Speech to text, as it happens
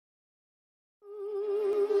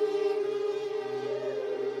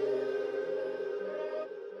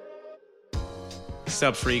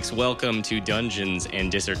Sup, freaks? Welcome to Dungeons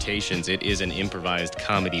and Dissertations. It is an improvised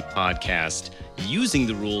comedy podcast using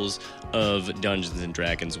the rules of Dungeons and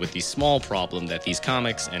Dragons with the small problem that these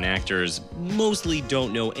comics and actors mostly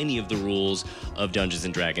don't know any of the rules of Dungeons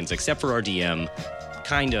and Dragons except for our DM.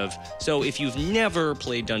 Kind of. So if you've never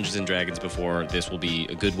played Dungeons & Dragons before, this will be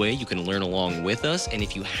a good way. You can learn along with us. And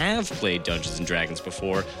if you have played Dungeons & Dragons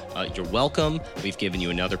before, you're welcome. We've given you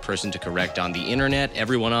another person to correct on the internet.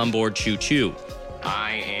 Everyone on board, choo-choo.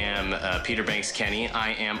 I am Peter Banks Kenny.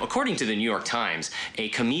 I am, according to the New York Times, a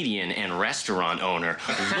comedian and restaurant owner.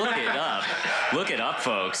 Look it up. Look it up,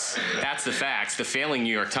 folks. That's the facts. The failing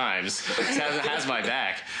New York Times has my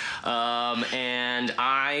back. And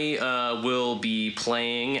I will be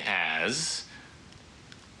playing as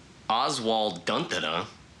Oswald Duntana,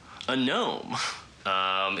 a gnome.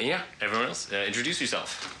 Yeah, everyone else, introduce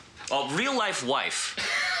yourself. Real-life wife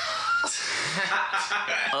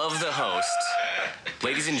of the host,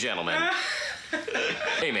 ladies and gentlemen,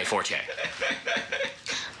 Aimee Forte.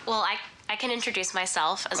 Well, I can introduce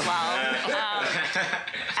myself as well.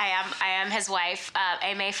 I am his wife,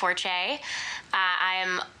 Aimee Forte. I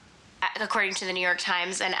am, according to the New York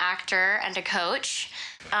Times, an actor and a coach.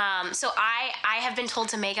 So I have been told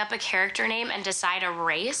to make up a character name and decide a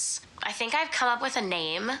race. I think I've come up with a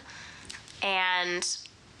name, and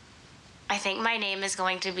I think my name is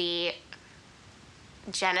going to be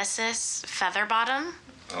Genesis Featherbottom.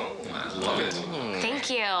 Oh, I love it. Thank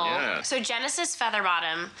you. Yeah. So Genesis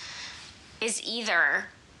Featherbottom is either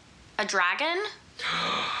a dragon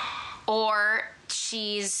or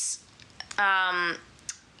she's, I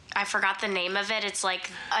forgot the name of it. It's like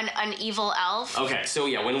an evil elf. Okay, so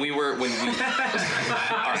yeah, when we all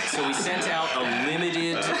right, so we sent out a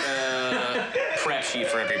limited prep sheet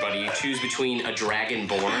for everybody. You choose between a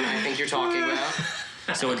dragonborn, I think you're talking about.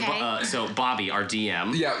 So, Okay. So Bobby, our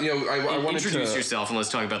DM. Yeah, I wanted to introduce yourself and let's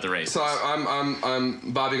talk about the race. So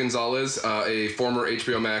I'm Bobby Gonzalez, a former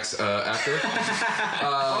HBO Max actor.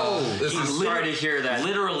 Sorry to hear that.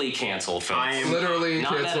 Literally canceled, folks. I am literally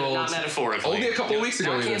canceled. Not metaphorically. Only a couple of weeks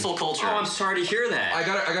ago. Not cancel culture. Oh, I'm sorry to hear that. I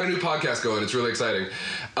got a new podcast going. It's really exciting.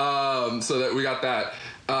 So that we got that.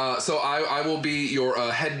 So I will be your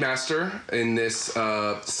headmaster in this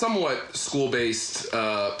somewhat school-based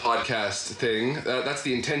podcast thing. That's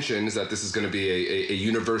the intention, is that this is going to be a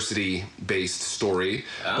university-based story.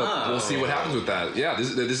 But we'll see what happens with that. Yeah,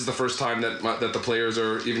 this is the first time that the players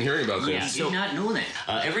are even hearing about this. Yeah, I did not know that.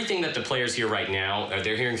 Everything that the players hear right now,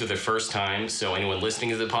 they're hearing for the first time. So anyone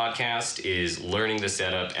listening to the podcast is learning the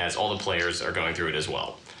setup as all the players are going through it as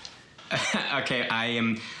well. Okay, I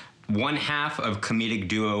am one half of comedic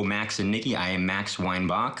duo Max and Nikki. I am Max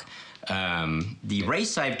Weinbach. The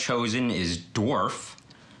race I've chosen is dwarf.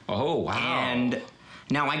 Oh, wow. And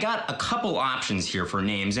now I got a couple options here for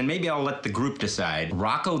names, and maybe I'll let the group decide.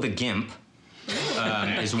 Rocco the Gimp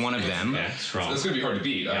is one of them. Yeah, strong. That's going to be hard to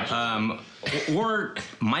beat. Or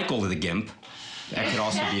Michael the Gimp. That could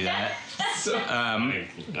also be that.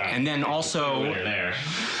 And then also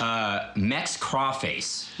Mex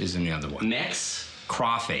Crawface is another one. Next.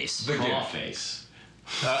 Crawface. The Gimp. Crawface.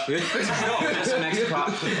 No, that's Mex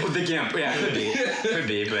the Gimp. Yeah, could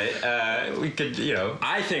be, but we could,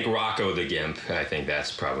 I think Rocco the Gimp. I think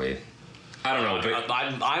that's probably. I don't know, but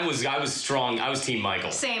I was strong. I was Team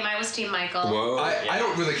Michael. Same, I was Team Michael. whoa. I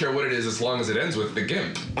don't really care what it is as long as it ends with the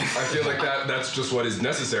Gimp. I feel like that's just what is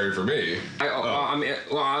necessary for me.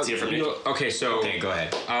 Okay, so Okay, go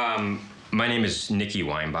ahead. my name is Nikki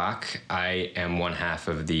Weinbach. I am one half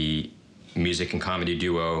of the music and comedy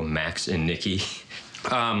duo Max and Nikki.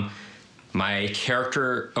 My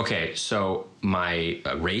character, so my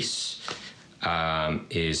race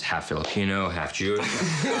is half Filipino, half Jewish.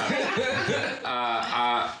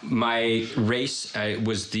 My race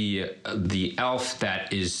was the elf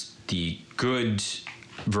that is the good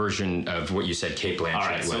version of what you said Kate Blanchett All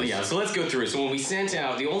right, was. so let's go through it. So when we sent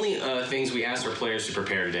out, the only things we asked our players to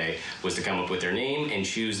prepare today was to come up with their name and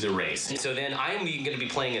choose the race. So then I'm going to be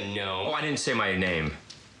playing a gnome. Oh, I didn't say my name.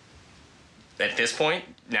 At this point,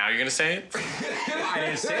 now you're going to say it? I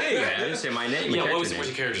didn't say it yet. I didn't say my name. Yeah, what's your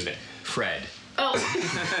character's name? Fred. Oh,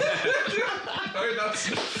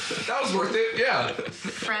 That was worth it, yeah.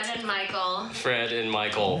 Fred and Michael. Fred and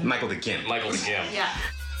Michael. Michael the Gimp. Michael the Gimp. Yeah.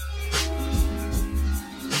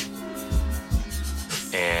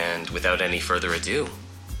 And without any further ado,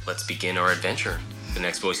 let's begin our adventure. The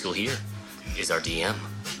next voice you'll hear is our DM,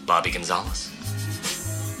 Bobby Gonzalez.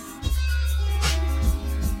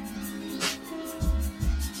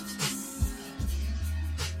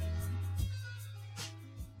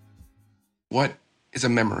 What is a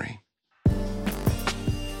memory?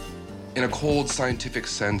 In a cold scientific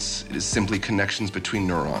sense, it is simply connections between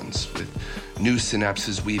neurons, with new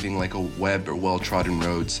synapses weaving like a web or well-trodden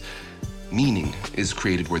roads. Meaning is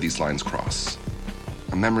created where these lines cross.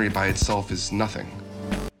 A memory by itself is nothing.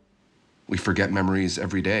 We forget memories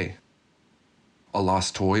every day. A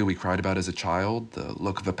lost toy we cried about as a child, the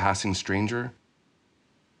look of a passing stranger.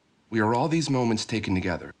 We are all these moments taken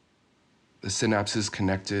together, the synapses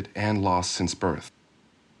connected and lost since birth.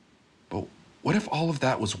 But what if all of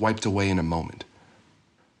that was wiped away in a moment?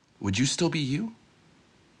 Would you still be you?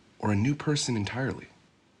 Or a new person entirely?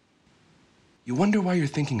 You wonder why you're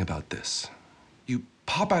thinking about this. You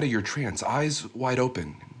pop out of your trance, eyes wide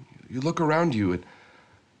open. You look around you and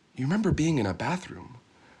you remember being in a bathroom,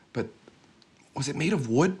 but was it made of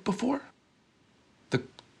wood before? The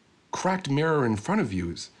cracked mirror in front of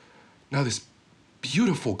you is now this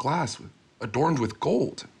beautiful glass adorned with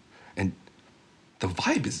gold. And the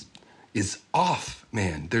vibe is off,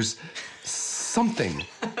 man. There's something,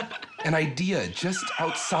 an idea just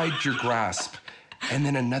outside your grasp, and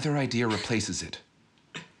then another idea replaces it.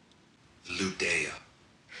 Ludea.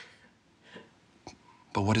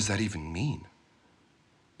 But what does that even mean?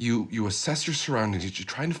 You assess your surroundings, you're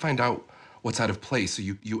trying to find out what's out of place, so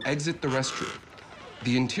you exit the restroom.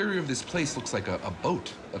 The interior of this place looks like a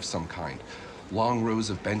boat of some kind. Long rows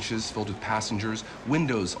of benches filled with passengers,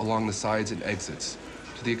 windows along the sides and exits.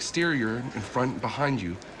 To the exterior, in front and behind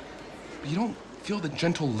you, you don't feel the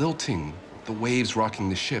gentle lilting, the waves rocking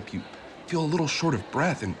the ship. You feel a little short of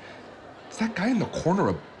breath, and is that guy in the corner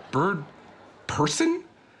a bird person?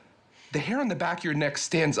 The hair on the back of your neck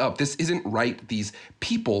stands up. This isn't right. These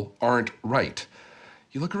people aren't right.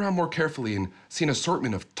 You look around more carefully and see an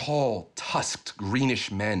assortment of tall, tusked,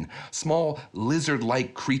 greenish men, small,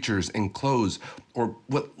 lizard-like creatures in clothes, or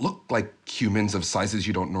what look like humans of sizes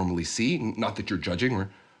you don't normally see. Not that you're judging, or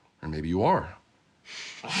maybe you are.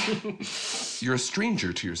 You're a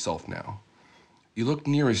stranger to yourself now. You look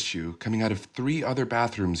nearest you. Coming out of 3 other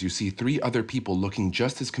bathrooms, you see 3 other people looking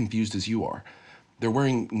just as confused as you are. They're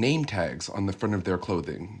wearing name tags on the front of their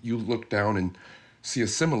clothing. You look down and see a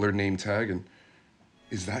similar name tag, and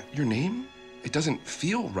is that your name? It doesn't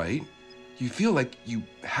feel right. You feel like you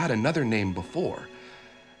had another name before.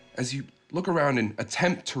 As you look around and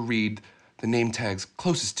attempt to read the name tags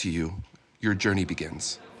closest to you, your journey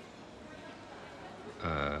begins.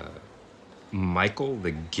 Michael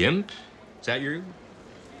the Gimp? Is that you?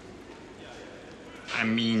 I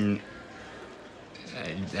mean,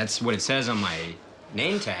 that's what it says on my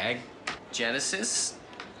name tag. Genesis?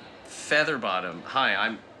 Featherbottom. Hi,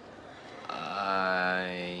 I'm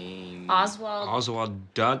Oswald.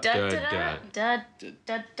 Oswald. Da.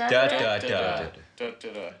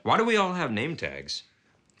 Why do we all have name tags?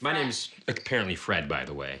 My name's apparently Fred, by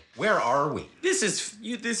the way. Where are we? This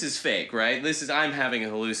is fake, right? I'm having a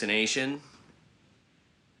hallucination.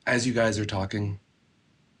 As you guys are talking,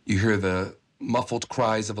 you hear the muffled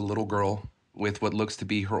cries of a little girl with what looks to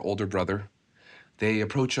be her older brother. They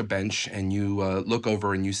approach a bench, and you look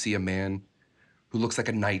over and you see a man who looks like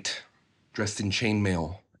a knight dressed in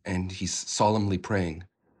chainmail, and he's solemnly praying.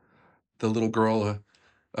 The little girl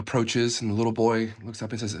approaches, and the little boy looks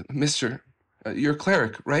up and says, "Mister, you're a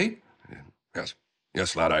cleric, right?" "Yes.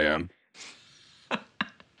 Yes, lad, I am."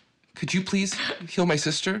 "Could you please heal my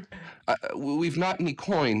sister? We've not any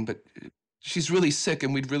coin, but she's really sick,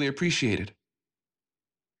 and we'd really appreciate it."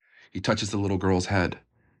 He touches the little girl's head,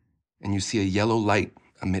 and you see a yellow light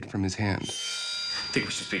emit from his hand. I think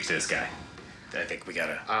we should speak to this guy. I think we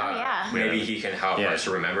gotta. Yeah. Maybe he can help us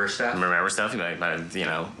remember stuff. Remember stuff?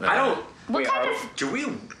 I don't. What kind of...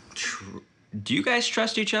 Do you guys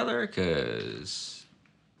trust each other? Because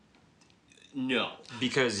No.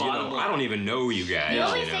 Because I don't even know you guys. The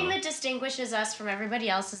only thing that distinguishes us from everybody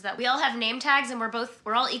else is that we all have name tags and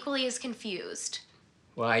we're all equally as confused.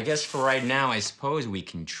 Well, I guess for right now, I suppose we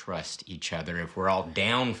can trust each other if we're all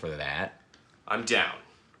down for that. I'm down.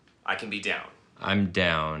 I can be down. I'm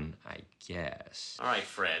down, I guess. All right,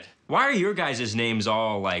 Fred. Why are your guys' names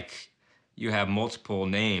all like you have multiple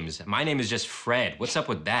names? My name is just Fred. What's up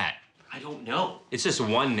with that? I don't know. It's just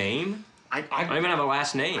one name? I don't even have a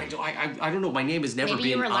last name. I don't know. My name has never Maybe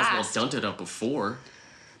you been were Oswald last. Dunted before.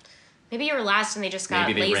 Maybe you were last and they just got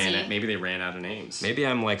lazy. Maybe they ran out of names. Maybe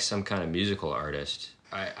I'm like some kind of musical artist.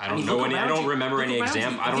 I don't mean, know look any. I around don't you. remember Look any around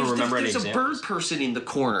exam. you. I don't remember any There's a examples. bird person in the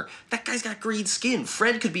corner. That guy's got green skin.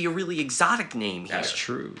 Fred could be a really exotic name here. That's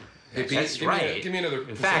true. That's right. Give me another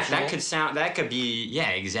In fact, perception that could be. Yeah,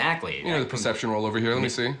 exactly. roll. Another perception roll over here. Let me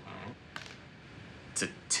see. It's a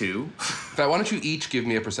 2. In fact, why don't you each give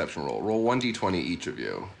me a perception roll? Roll 1d20 each of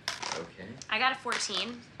you. Okay. I got a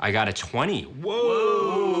 14. I got a 20. Whoa!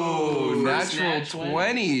 Oh, First natural nat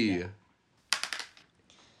 20.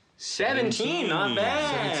 17, not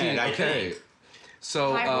bad. 17, I okay. think.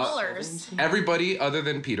 So High rollers. everybody other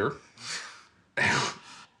than Peter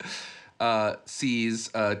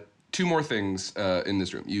sees two more things in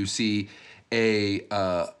this room. You see a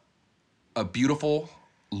beautiful,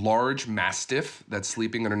 large mastiff that's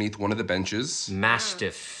sleeping underneath one of the benches.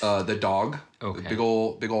 Mastiff. The dog, Okay.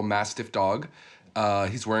 the big old mastiff dog.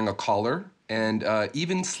 He's wearing a collar, and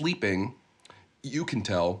even sleeping, you can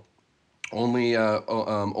tell.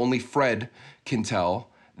 Only Fred can tell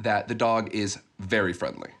that the dog is very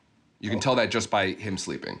friendly. You can tell that just by him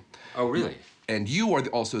sleeping. Oh, really? And you are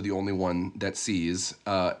also the only one that sees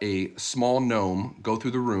a small gnome go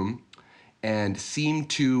through the room and seem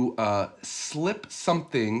to slip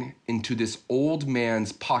something into this old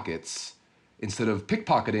man's pockets. Instead of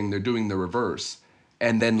pickpocketing, they're doing the reverse,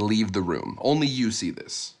 and then leave the room. Only you see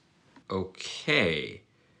this. Okay.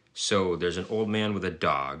 So there's an old man with a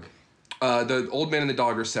dog. The old man and the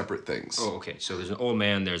dog are separate things. Oh, okay. So there's an old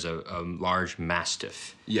man, there's a large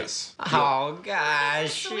mastiff. Yes. Oh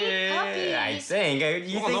gosh, Sweet puppies. I think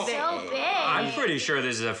you Well, think no. that. So big. I'm pretty sure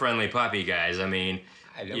this is a friendly puppy, guys. I mean,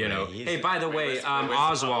 I know you what know. he is. Hey, by the way,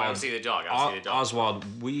 Oswald. I don't see the dog. I don't see the dog. Oswald,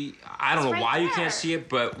 I don't know right why you there. can't see it,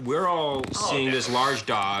 but we're all seeing okay. this large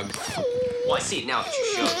dog. Well, I see it now that you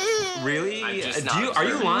showed it. Really? I'm just Are not you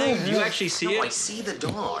observing. lying? Do you actually see No, I it? see the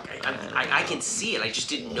dog. I can see it. I just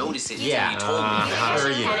didn't notice it Yeah. until you told me. How are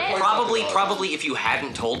you? Pet it? Probably if you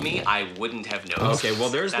hadn't told me, I wouldn't have noticed. Okay, well,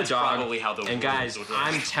 there's That's the dog. probably how the and rules guys, would work.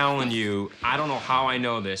 I'm telling you, I don't know how I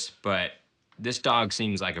know this, but this dog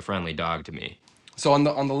seems like a friendly dog to me. So on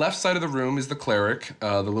the left side of the room is the cleric.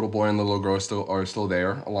 The little boy and the little girl are still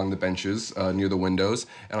there along the benches near the windows.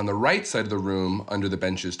 And on the right side of the room, under the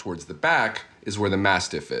benches towards the back, is where the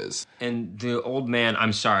mastiff is. And the old man,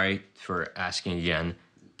 I'm sorry for asking again,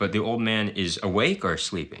 but the old man is awake or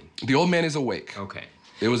sleeping? The old man is awake. Okay.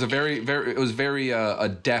 It was a very a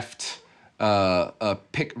deft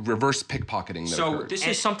reverse pickpocketing that So occurred. this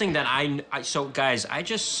is something that so guys, I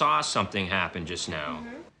just saw something happen just now.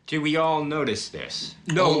 Did we all notice this?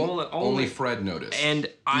 only Fred noticed. And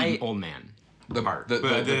The old man. the part. the,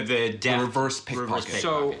 the, The the deft reverse pickpocket.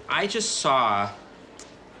 So I just saw.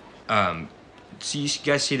 So you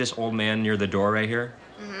guys see this old man near the door right here?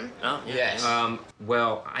 Oh, Yes.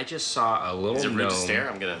 Well, I just saw a little Is it rude gnome. to stare?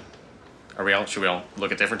 I'm gonna. Should we all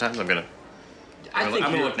look at different times? I'm gonna I think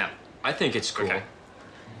look now. I think it's cool. Okay.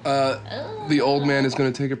 The old man is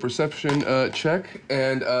going to take a perception check,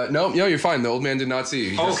 and no, you're fine. The old man did not see you.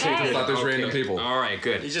 He just, Okay, just good. thought there's Okay. random people. All right,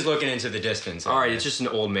 good. He's just looking into the distance. All right, it's just an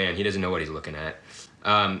old man. He doesn't know what he's looking at.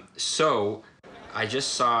 So I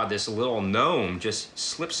just saw this little gnome just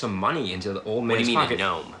slip some money into the old What do man's you mean pocket. a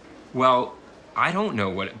gnome? Well, I don't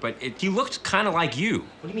know but he looked kind of like you.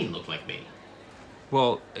 What do you mean look like me?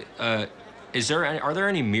 Well, are there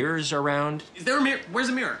any mirrors around? Is there a mirror? Where's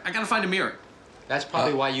a mirror? I gotta find a mirror. That's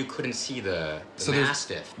probably why you couldn't see the So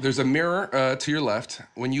mastiff. there's a mirror to your left.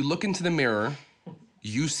 When you look into the mirror,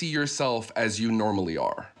 you see yourself as you normally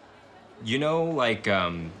are. You know, like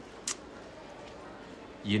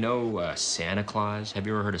Santa Claus. Have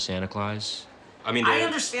you ever heard of Santa Claus? I mean, I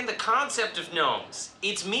understand the concept of gnomes.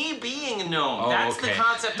 It's me being a gnome. Oh, That's okay. the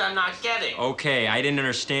concept I'm not getting. Okay, I didn't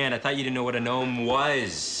understand. I thought you didn't know what a gnome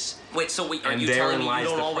was. Wait, so are And you therein telling me lies you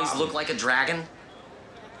don't the always problem. look like a dragon?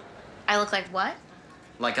 I look like what?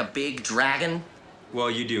 Like a big dragon? Well,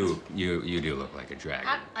 you do. You do look like a dragon.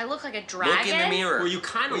 I look like a dragon. Look in the mirror. Well, you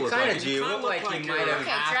kind of You look kinda like do. You You kinda look like you you're might have Okay,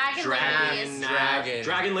 half dragon lady is- dragon.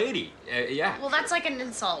 Dragon lady. Yeah. Well, that's like an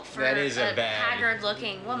insult for That is a bad-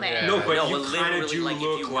 haggard-looking woman. Yeah. No, but no, you but kind of literally, do like if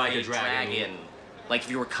look you were like a dragon. Like if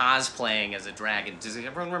you were cosplaying as a dragon. Does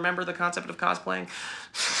everyone remember the concept of cosplaying?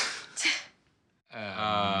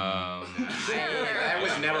 I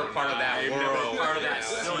was never part of that world. part of that.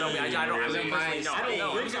 No, I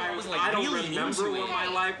don't remember what my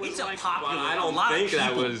life was It's a like. popular. But I a don't lot of think that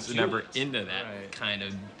people was do never it. into that kind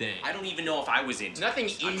of thing. I don't even know if I was into Nothing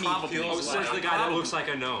it. in I me probably feels was. Says the guy that looks like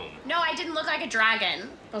a gnome. No, I didn't look like a dragon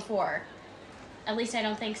before. At least I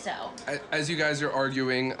don't think so. As you guys are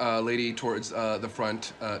arguing, lady towards the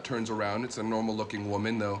front turns around. It's a normal-looking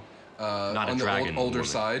woman, though, Not a on the dragon older woman.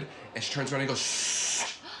 side, and she turns around and goes,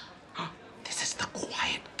 "Shh! This is the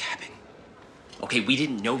quiet cabin." Okay, we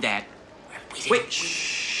didn't know that. We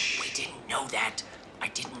didn't know that. I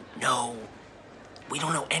didn't know. We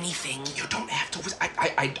don't know anything. You don't have to whisper. I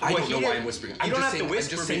don't know why I'm whispering. I'm you don't just have saying, to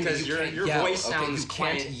whisper I'm just saying that because you your can't yell, voice okay? sounds You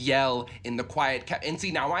can't quiet. yell in the quiet cabin. And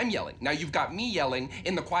see, now I'm yelling. Now you've got me yelling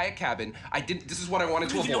in the quiet cabin. This is what I wanted I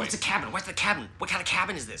to don't even know avoid. it's a cabin. Where's the cabin? What kind of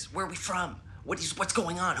cabin is this? Where are we from? What's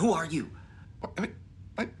going on? Who are you? I mean,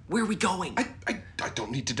 Where are we going? I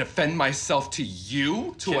don't need to defend myself to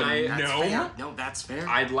you, to Can a I- That's gnome. fair. No, that's fair.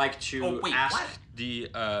 I'd like to Oh, wait, ask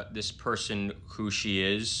what? this person who she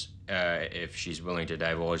is, if she's willing to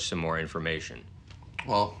divulge some more information.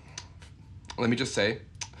 Well, let me just say,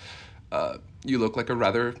 you look like a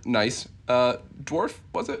rather nice dwarf,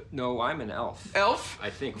 was it? No, I'm an elf. Elf? I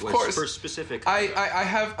think Of was course. for specific. I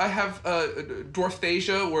have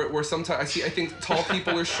dwarfphasia where sometimes I think tall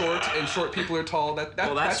people are short and short people are tall.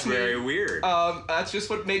 That's me. very weird. That's just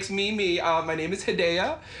what makes me me. My name is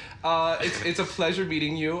Hidea. It's a pleasure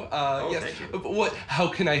meeting you. Yes. thank you. What? How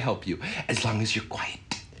can I help you? As long as you're quiet.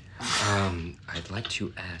 I'd like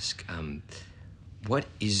to ask, what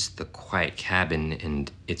is the quiet cabin,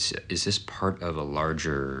 and is this part of a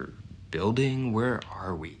larger building? Where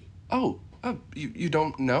are we? Oh, you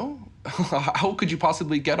don't know? How could you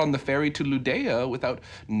possibly get on the ferry to Ludea without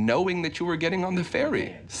knowing that you were getting on the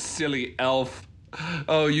ferry? Silly elf.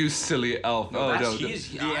 Oh, you silly elf.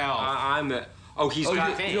 He's the elf. I'm a. Oh, he's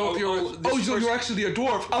got. You're actually a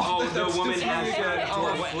dwarf. Oh, the that's woman just has really a good.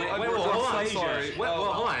 dwarf. Wait, hold on. Sorry. Hold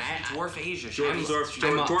on. Dwarf Asia.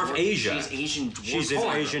 Dwarf Asia. She's Asian dwarf. She's an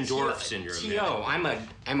Asian dwarf syndrome. Yo,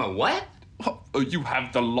 I'm a what? Oh, you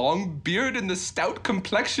have the long beard and the stout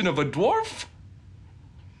complexion of a dwarf?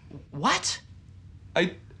 What?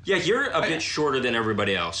 Yeah, you're a bit shorter than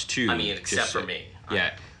everybody else too. I mean, except just for so- me.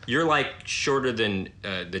 Yeah, you're like shorter than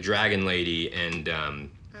the dragon lady and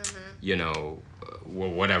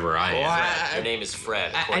whatever I am. Your name is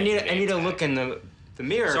Fred. I need to look in the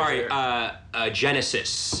mirror. Sorry,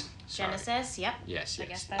 Genesis. Genesis, yep. Yes, I yes.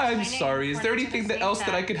 guess that's I'm my name, sorry. Is there according to anything the else name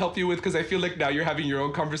that I tag. could help you with? Because I feel like now you're having your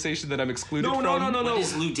own conversation that I'm excluded from. No. What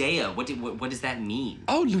is Ludea? What does that mean?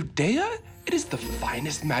 Oh, Ludea? It is the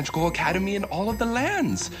finest magical academy in all of the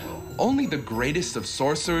lands. Only the greatest of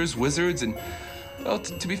sorcerers, wizards, and, well,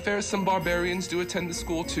 to be fair, some barbarians do attend the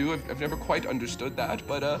school too. I've never quite understood that,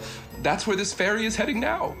 but that's where this fairy is heading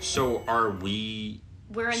now. So are we?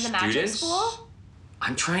 We're in the magic students? school?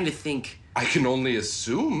 I'm trying to think. I can only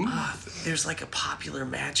assume. There's like a popular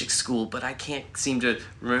magic school, but I can't seem to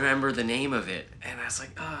remember the name of it. And I was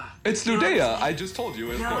like, It's Ludea. I just told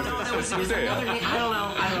you. It's Ludea. I don't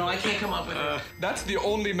know. I can't come up with it. That's the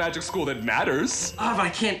only magic school that matters. But I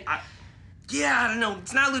can't. I don't know.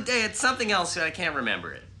 It's not Ludea. It's something else. I can't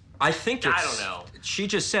remember it. I think it's. I don't know. She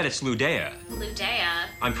just said it's Ludea. Ludea.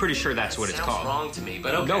 I'm pretty sure that's what it's Sounds called. wrong to me,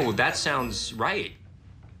 but okay. No, that sounds right.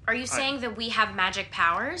 Are you saying that we have magic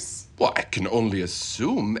powers? Well, I can only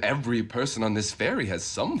assume every person on this ferry has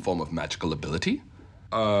some form of magical ability.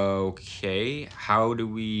 Okay, how do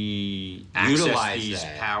we access Utilize these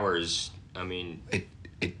that. powers? I mean,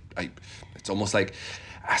 It's almost like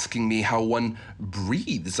asking me how one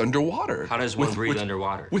breathes underwater. how does one breathe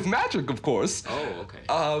underwater? With magic, of course. Oh, okay.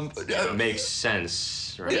 It makes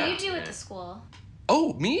sense. Right? What do you do at the school?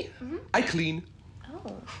 Oh, me? I clean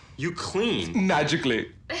Oh. You clean. magically.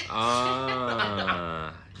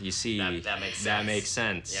 You see, That makes sense. That makes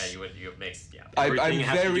sense. Yeah, you makes yeah. I'm Everything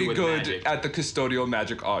has to do very with good magic. at the custodial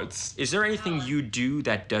magic arts. Is there anything you do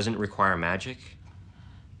that doesn't require magic?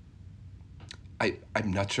 I'm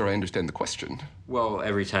not sure I understand the question. Well,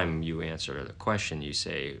 every time you answer the question, you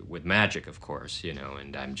say with magic, of course,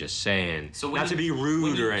 and I'm just saying, So when not to you- be rude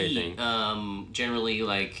when you or anything. Eat, generally,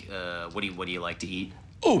 like, what do you like to eat?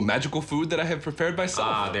 Oh, magical food that I have prepared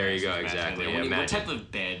myself. There you go, exactly. What, Yeah, what magic. type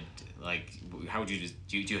of bed? Like, how would you just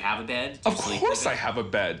do? You have a bed? Do Of you sleep course with I have a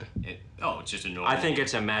bed. it's just a normal. I think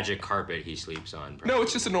it's a magic carpet he sleeps on. Probably. No,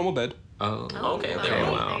 it's just a normal bed. Oh, Okay, Okay,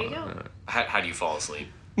 wow. there you go. How do you fall asleep?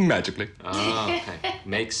 Magically. Oh, okay.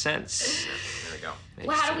 Makes sense. There we go.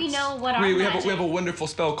 Well, how do we know what our We magic... have a wonderful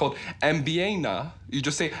spell called Ambiena. You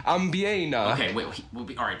just say Ambiena. Okay, wait. We'll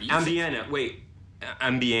be all right. But you Ambiena, wait.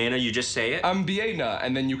 Ambiena, you just say it? Ambiena,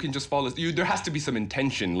 and then you can just follow. There has to be some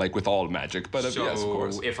intention, like with all magic, but So yes, of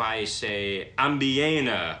course. if I say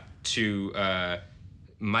Ambiena to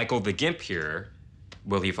Michael the Gimp here,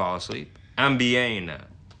 will he fall asleep? Ambiena.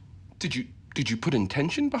 Did you put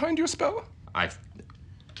intention behind your spell?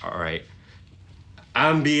 All right.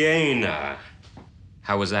 Ambiena.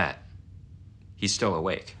 How was that? He's still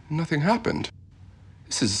awake. Nothing happened.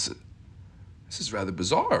 This is rather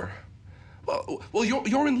bizarre. Well,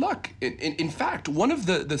 you're in luck. In fact, one of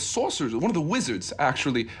the sorcerers, one of the wizards,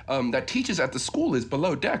 actually, that teaches at the school is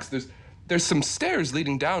below decks. There's some stairs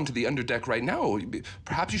leading down to the underdeck right now.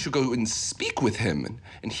 Perhaps you should go and speak with him,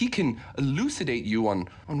 and he can elucidate you on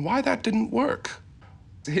why that didn't work.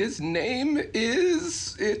 His name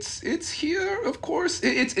is it's here, of course.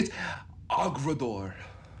 It's Agrodor.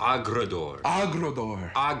 Agrodor.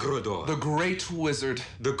 Agrodor. Agrodor. The great wizard.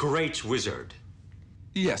 The great wizard.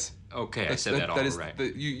 Yes. Okay, I said that all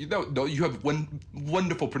right. No, you have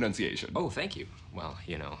wonderful pronunciation. Oh, thank you. Well,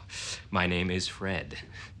 my name is Fred.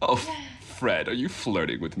 Oh, Fred, are you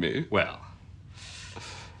flirting with me? Well,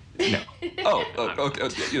 no. Okay. I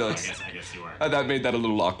guess you are. That made that a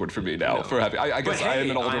little awkward for me now. For having, I guess I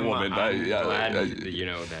am an older woman. I'm glad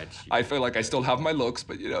that. I feel like I still have my looks,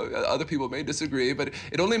 but other people may disagree. But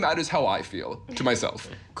it only matters how I feel to myself.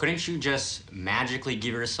 Couldn't you just magically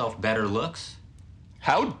give yourself better looks?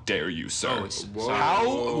 How dare you, sir?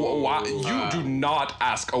 Why, you do not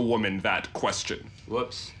ask a woman that question.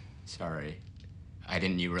 Whoops. Sorry. I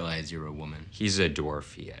didn't realize you were a woman. He's a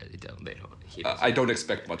dwarf. Yeah, I don't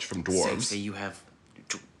expect much from dwarves. Say you have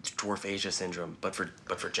dwarphasia syndrome, but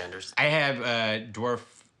for genders. I have dwarf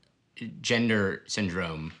gender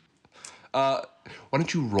syndrome. Why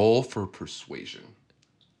don't you roll for persuasion?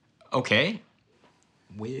 Okay.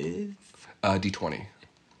 With? D20.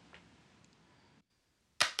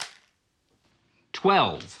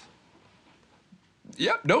 12.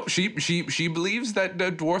 Yep. Nope. She believes that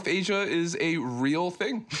dwarphasia is a real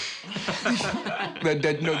thing.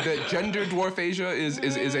 that gender dwarphasia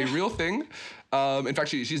is a real thing. In fact,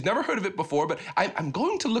 she's never heard of it before, but I'm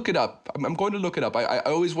going to look it up. I'm going to look it up. I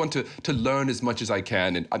always want to learn as much as I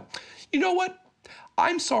can. And you know what?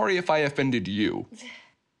 I'm sorry if I offended you.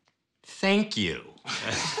 Thank you.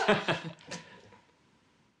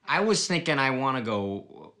 I was thinking I want to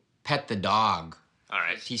go pet the dog. All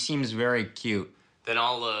right. He seems very cute. Then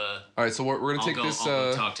I'll All right, so we're gonna take this.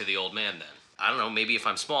 I'll go talk to the old man then. I don't know. Maybe if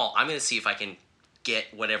I'm small, I'm gonna see if I can get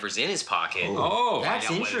whatever's in his pocket. Oh, find that's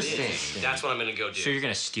out what it interesting. is. That's what I'm gonna go do. So you're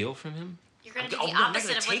gonna steal from him? You're going to do Oh, the no, I'm not opposite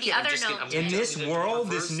gonna of what take the it. I'm other just gonna- gnomes I'm In do. this world,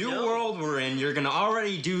 this new world we're in, you're gonna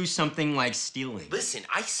already do something like stealing. Listen,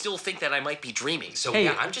 I still think that I might be dreaming. So Hey,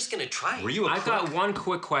 yeah, I'm just gonna try. Were you a I've got one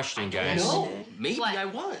quick question, guys. No, maybe What? I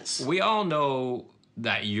was. We all know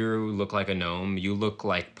that you look like a gnome. You look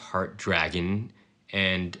like part dragon,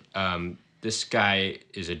 and this guy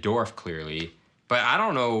is a dwarf, clearly. But I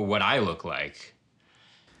don't know what I look like.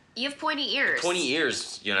 You have pointy ears. Pointy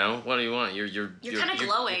ears, What do you want? You're kinda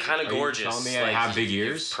glowing. You're kind of Are you gorgeous. telling me I have big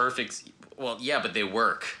ears? Perfect. Well, yeah, but they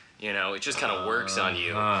work. It just kind of works on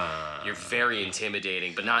you. You're very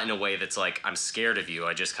intimidating, but not in a way that's like I'm scared of you.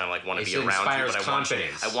 I just kind of like want to It be around you, inspires but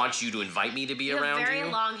confidence. I want you to invite me to be You have around very you.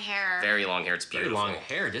 long hair. Very long hair. It's Very beautiful. long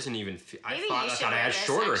hair. It doesn't even feel... Maybe I you should thought I wear had this,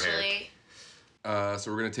 shorter actually. hair.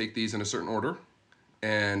 So we're gonna take these in a certain order,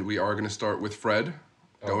 and we are gonna start with Fred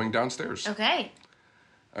going downstairs. Okay.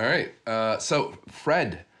 All right. So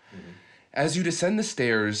Fred, as you descend the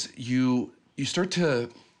stairs, you start to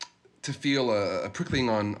feel a prickling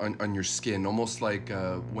on your skin, almost like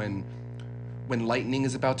when lightning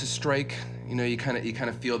is about to strike. You kind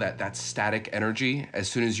of feel that static energy as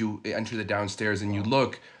soon as you enter the downstairs, and you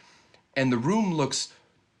look, and the room looks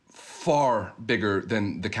far bigger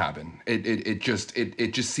than the cabin. It just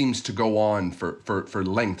seems to go on for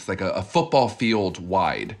lengths, like a football field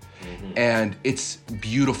wide. And it's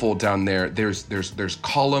beautiful down there. There's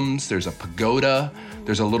columns, there's a pagoda,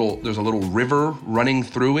 there's a little river running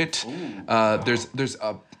through it. There's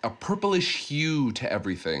a purplish hue to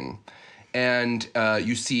everything. And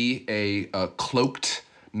you see a cloked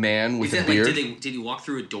man with a beard. Did he walk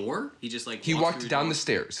through a door? He just like He walked down the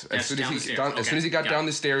stairs. As soon as he got down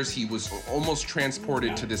the stairs, he was almost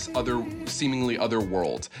transported to this seemingly other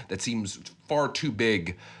world that seems far too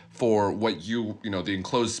big for what the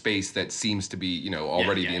enclosed space that seems to be,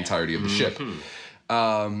 already the entirety of the ship.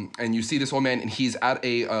 And you see this old man, and he's at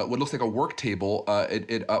a what looks like a work table.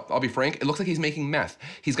 I'll be frank, it looks like he's making meth.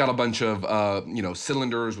 He's got a bunch of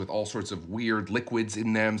cylinders with all sorts of weird liquids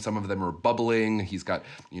in them. Some of them are bubbling. He's got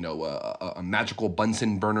a magical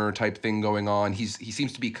Bunsen burner type thing going on. He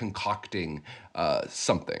seems to be concocting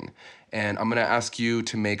something. And I'm gonna ask you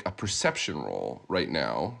to make a perception roll right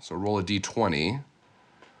now. So roll a d20.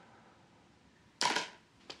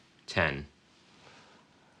 10.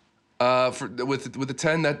 With the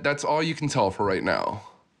 10, that's all you can tell for right now.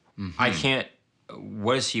 I can't...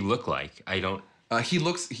 What does he look like? I don't... He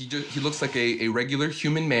looks like a regular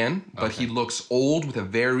human man, but he looks old with a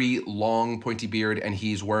very long pointy beard, and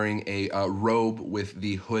he's wearing a robe with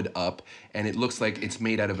the hood up, and it looks like it's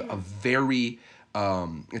made out of a very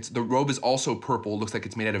the robe is also purple. It looks like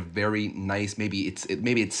it's made out of very nice. Maybe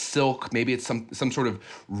it's silk. Maybe it's some sort of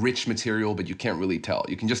rich material, but you can't really tell.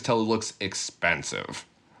 You can just tell it looks expensive.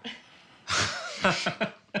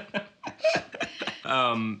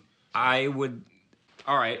 All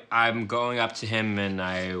right, I'm going up to him and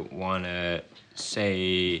I want to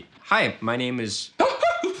say, hi, my name is...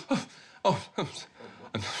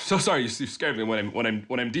 I'm so sorry. You scared me.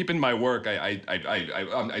 When I'm deep in my work, I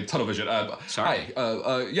tunnel vision. Sorry.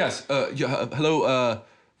 Hi. Yes. Hello.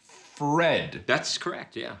 Fred. That's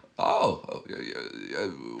correct, yeah.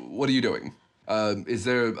 What are you doing? Is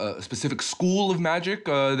there a specific school of magic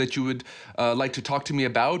that you would like to talk to me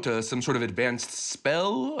about? Some sort of advanced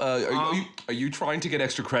spell? Are you trying to get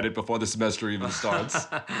extra credit before the semester even starts?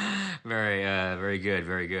 Very good,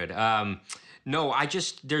 very good. No,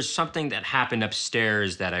 there's something that happened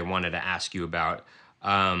upstairs that I wanted to ask you about.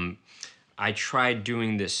 I tried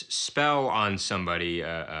doing this spell on somebody,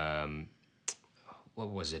 what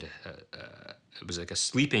was it? It was like a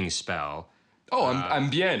sleeping spell. Oh,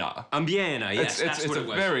 Ambiena. Ambiena, yes, that's what it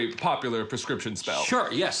was. It's a very popular prescription spell. Sure,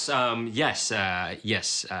 yes,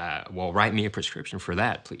 yes. Well, write me a prescription for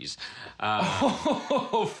that, please.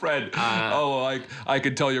 Fred. I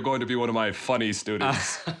could tell you're going to be one of my funny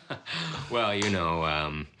students. Well,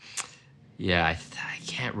 yeah, I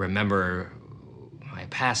can't remember my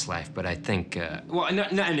past life, but I think, no,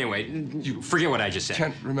 anyway, you forget what I just said.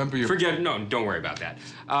 Can't remember your... No, don't worry about that.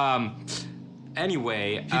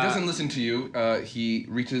 Anyway... He doesn't listen to you. He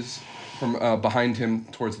reaches from behind him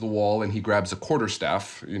towards the wall, and he grabs a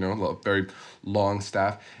quarterstaff, a very long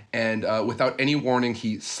staff, and without any warning,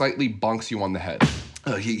 he slightly bonks you on the head.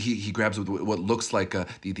 He grabs what looks like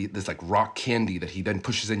this like rock candy that he then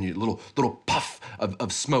pushes in you, little puff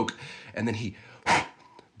of smoke, and then he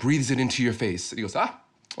breathes it into your face. And he goes,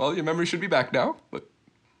 well, your memory should be back now, but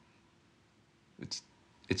it's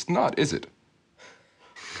not, is it?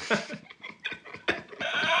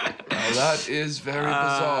 Now that is very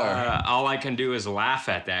bizarre. All I can do is laugh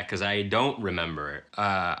at that because I don't remember it.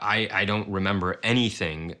 I don't remember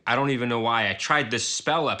anything. I don't even know why. I tried this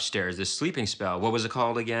spell upstairs, this sleeping spell. What was it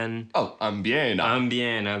called again? Oh, Ambiena.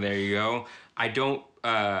 Ambiena, there you go. I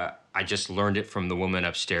just learned it from the woman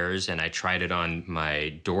upstairs, and I tried it on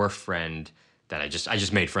my dwarf friend that I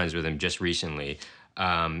just made friends with him just recently,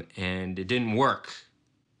 and it didn't work.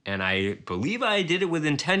 And I believe I did it with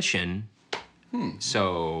intention.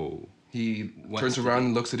 So he turns around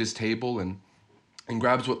and looks at his table and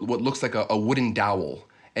grabs what looks like a wooden dowel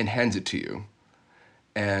and hands it to you.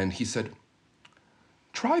 And he said,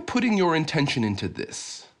 "Try putting your intention into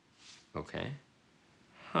this." Okay.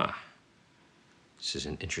 Huh. This is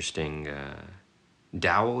an interesting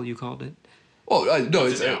dowel, you called it? Oh, no,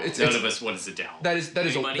 it's none of us. What is a dowel? That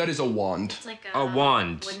is a wand. It's like a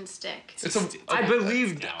wand. Wooden stick.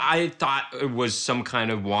 I thought it was some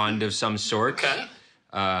kind of wand of some sort. Okay.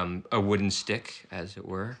 A wooden stick, as it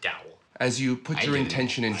were. Dowel. As you put your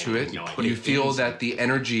intention into it, you feel that the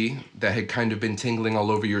energy that had kind of been tingling all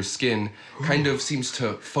over your skin kind of seems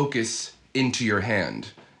to focus into your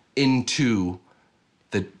hand, into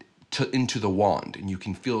the wand, and you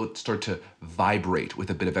can feel it start to vibrate with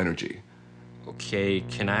a bit of energy. Okay,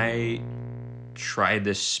 can I try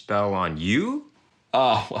this spell on you?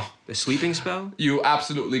 Well, The sleeping spell? you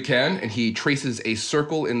absolutely can, and he traces a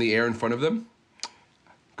circle in the air in front of them.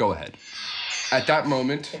 Go ahead. At that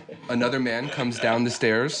moment, another man comes down the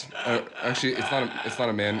stairs. Actually, it's not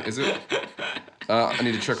a man, is it? I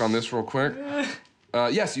need to check on this real quick.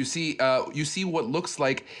 Yes, you see what looks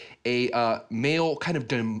like a male, kind of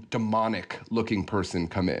demonic-looking person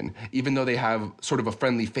come in. Even though they have sort of a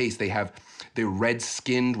friendly face, they're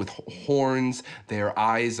red-skinned with horns. Their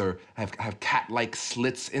eyes have cat-like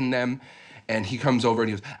slits in them. And he comes over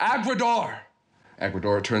and he goes, "Agrador!"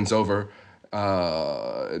 Agrador turns over.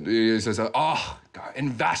 He says,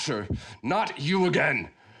 Invasher, not you again.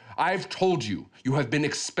 I've told you, you have been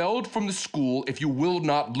expelled from the school if you will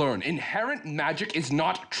not learn. Inherent magic is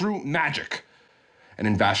not true magic. And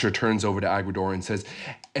Invasher turns over to Agrador and says,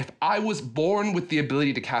 if I was born with the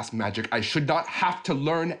ability to cast magic, I should not have to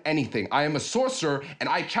learn anything. I am a sorcerer, and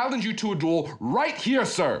I challenge you to a duel right here,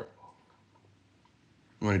 sir.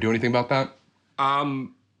 You want to do anything about that?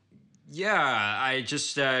 Yeah, I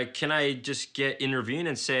just, can I just intervene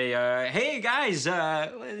and say, hey guys,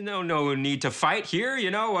 no need to fight here,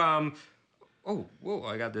 whoa,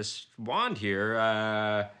 I got this wand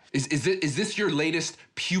here, Is this your latest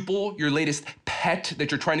pupil, your latest pet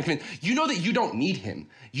that you're trying to convince? You know that you don't need him.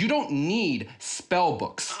 You don't need spell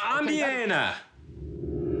books. Ambiena!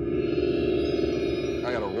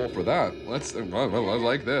 I gotta roll for that. I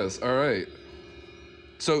like this. All right.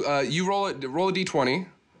 So you roll a d20.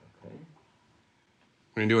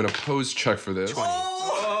 I'm gonna do an opposed check for this. 20.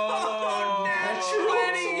 Oh, natural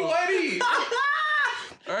 20.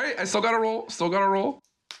 All right, I still gotta roll.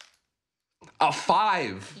 A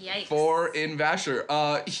 5. Yikes. For Invasher.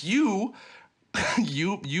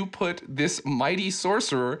 You put this mighty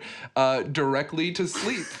sorcerer directly to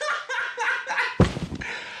sleep.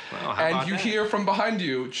 Well, And you hear from behind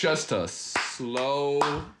you just a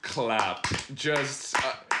slow clap. Just...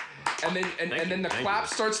 and then the clap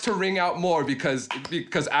starts to ring out more because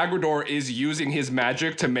Agrador is using his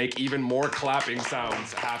magic to make even more clapping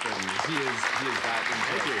sounds happen. He is that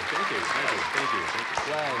intense. Thank you.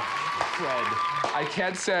 Well, Fred, I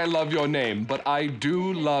can't say I love your name, but I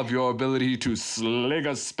do love your ability to sling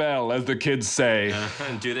a spell, as the kids say.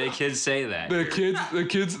 Do they kids say that?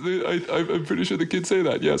 I'm pretty sure the kids say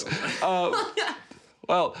that. Yes.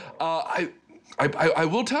 I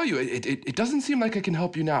will tell you, it doesn't seem like I can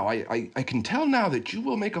help you now. I can tell now that you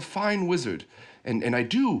will make a fine wizard, and I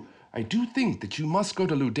do think that you must go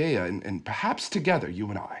to Ludea, and perhaps together, you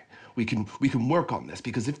and I, we can work on this,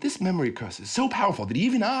 because if this memory curse is so powerful that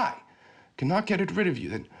even I cannot get it rid of you,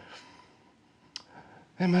 then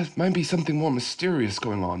there might be something more mysterious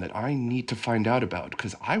going on that I need to find out about,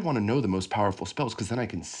 because I want to know the most powerful spells, because then I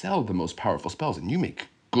can sell the most powerful spells, and you make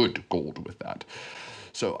good gold with that.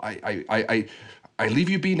 So I leave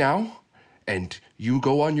you be now, and you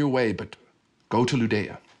go on your way, but go to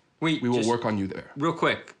Ludea. Wait, we will work on you there. Real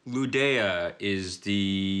quick, Ludea is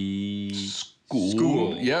the...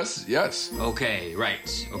 School? Yes. Okay,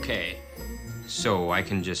 right, okay. So I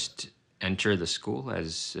can just enter the school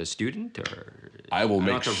as a student, or... I will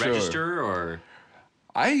make sure. sure. Register, or...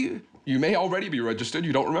 You may already be registered,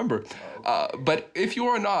 you don't remember. But if you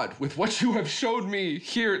are not, with what you have showed me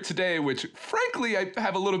here today, which frankly I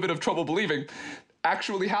have a little bit of trouble believing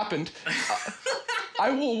actually happened, I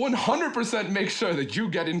will 100% make sure that you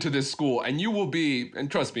get into this school, and you will be, and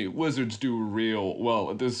trust me, wizards do real well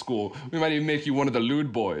at this school. We might even make you one of the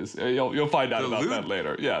lewd boys. You'll find out about that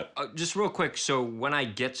later, yeah. Just real quick, so when I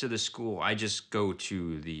get to the school, I just go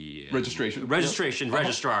to the... Registration,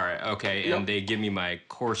 registrar, okay, and they give me my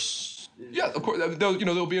course... Yeah, of course.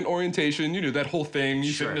 There'll be an orientation. That whole thing.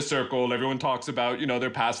 You sit in a circle. Everyone talks about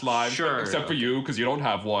their past lives. Sure. Except for you, because you don't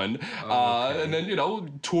have one. Okay. And then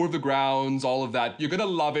tour of the grounds, all of that. You're gonna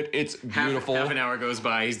love it. It's beautiful. Half an hour goes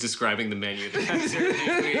by. He's describing the menu.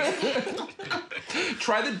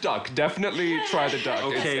 Try the duck. Definitely try the duck.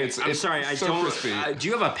 Okay. I'm sorry. I don't. Crispy. Do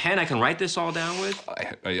you have a pen I can write this all down with?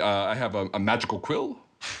 I have a magical quill.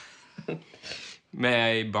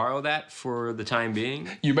 May I borrow that for the time being?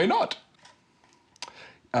 You may not.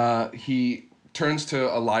 He turns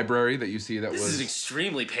to a library that you see that This was... is an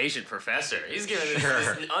extremely patient professor. He's giving this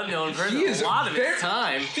unknown person a lot of his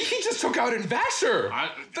time. He just took out Invasher.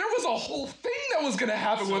 There was a whole thing that was going to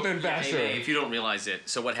happen with Invasher. Hey, if you don't realize it,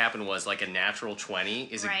 so what happened was like a natural 20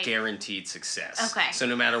 is a guaranteed success. Okay. So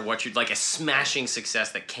no matter what like a smashing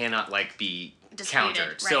success that cannot be disputed,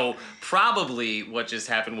 countered. Right. So probably what just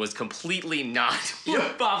happened was completely not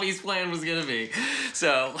what Bobby's plan was going to be.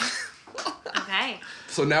 So... Okay.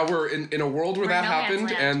 So now we're in a world where that no happened,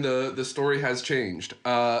 man's land. and the story has changed.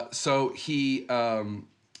 So he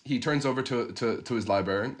turns over to his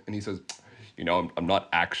librarian, and he says, I'm not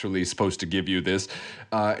actually supposed to give you this.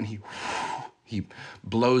 And he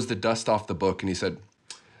blows the dust off the book, and he said,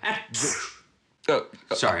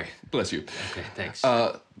 sorry. Bless you. Okay, thanks.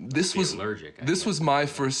 This was my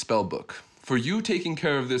first spell book. For you taking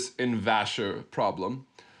care of this Invasher problem,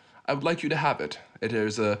 I would like you to have it.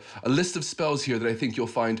 There's a list of spells here that I think you'll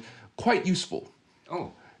find quite useful.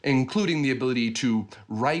 Oh. Including the ability to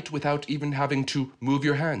write without even having to move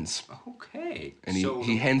your hands. Okay. And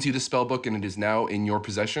he hands you the spell book, and it is now in your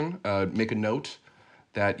possession. Make a note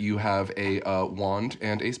that you have a wand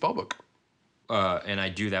and a spell book. And I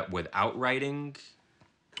do that without writing?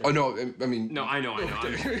 Oh, no, I mean... No, I know.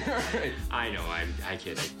 I know, I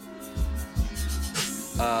kid.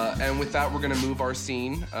 And with that, we're going to move our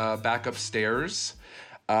scene back upstairs.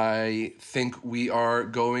 I think we are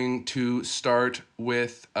going to start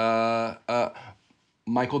with Michael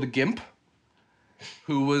the Gimp,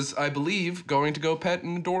 who was, I believe, going to go pet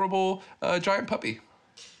an adorable giant puppy.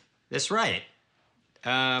 That's right.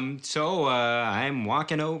 So I'm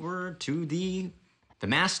walking over to the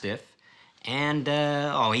Mastiff, and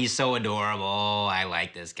he's so adorable. I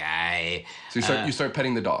like this guy. So you start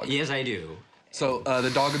petting the dog. Yes, I do. So the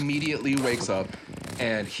dog immediately wakes up,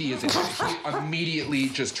 and he immediately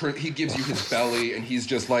just he gives you his belly, and he's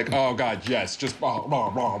just like, oh God, yes, just pet me,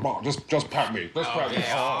 just pet me. You're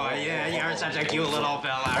such a cute little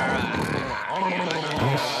fella.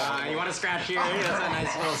 You want to scratch here? That's a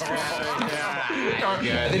nice little scratch.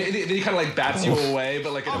 Yeah. Then he kind of bats you away,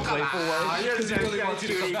 but in a playful way. You're such a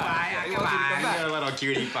cutie pie. Come on, you're a little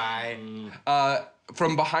cutie pie.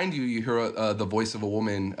 From behind you, you hear the voice of a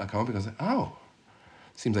woman come up and goes, oh.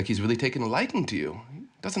 Seems like he's really taken a liking to you. He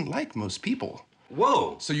doesn't like most people.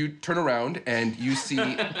 Whoa. So you turn around and you see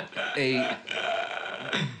a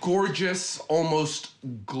gorgeous, almost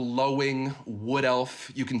glowing wood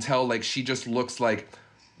elf. You can tell like she just looks like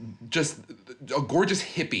just a gorgeous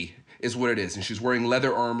hippie is what it is. And she's wearing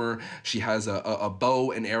leather armor. She has a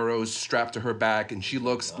bow and arrows strapped to her back, and she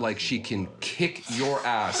looks like she can kick your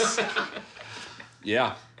ass.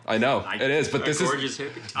 Yeah, I know. It is, but this gorgeous is...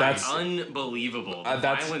 hippie. That's unbelievable. The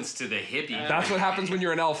that's- violence to the hippie. That's what happens when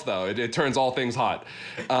you're an elf, though. It turns all things hot.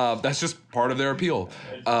 That's just part of their appeal.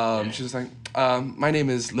 She's like, my name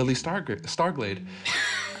is Lily Starglade.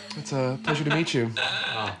 It's a pleasure to meet you.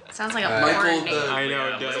 Sounds like a Michael porn name. I know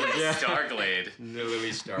it does. Yeah. Starglade.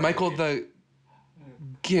 Lily Star. Michael the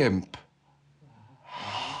Gimp.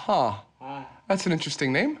 Huh. That's an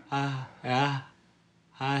interesting name. Yeah.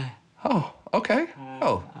 Hi. Oh, okay.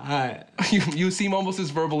 Oh. Hi. You seem almost as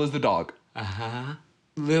verbal as the dog.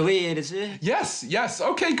 Lily, it is it? Yes.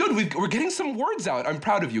 Okay, good. We're getting some words out. I'm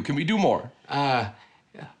proud of you. Can we do more?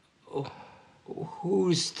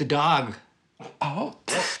 Who's the dog? Oh.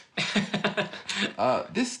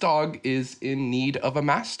 This dog is in need of a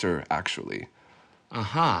master, actually.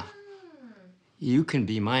 You can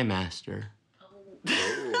be my master.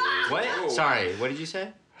 What? Sorry, what did you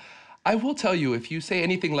say? I will tell you, if you say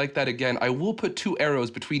anything like that again, I will put 2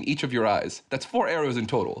 arrows between each of your eyes. That's 4 arrows in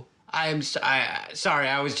total. Sorry,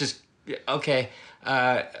 I was just... Okay,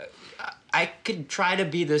 I could try to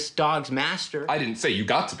be this dog's master. I didn't say you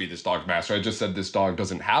got to be this dog's master. I just said this dog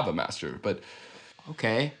doesn't have a master, but...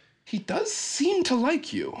 Okay. He does seem to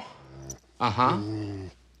like you.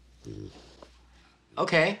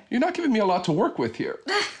 Okay. You're not giving me a lot to work with here.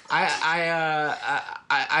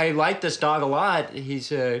 I like this dog a lot.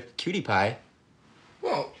 He's a cutie pie.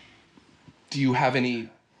 Well, do you have any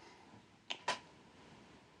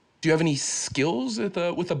skills with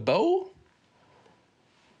a bow?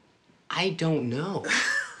 I don't know.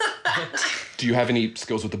 Do you have any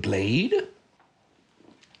skills with a blade?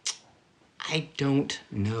 I don't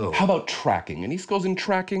know. How about tracking? Any skills in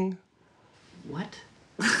tracking? What?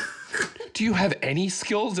 Do you have any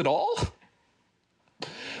skills at all?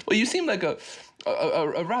 Well, you seem like a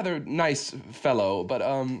rather nice fellow, but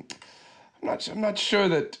I'm not sure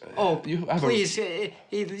that. You have please,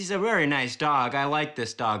 he's a very nice dog. I like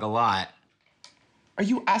this dog a lot. Are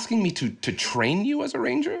you asking me to train you as a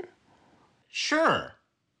ranger? Sure.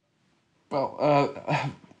 Well,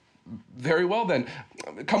 very well then.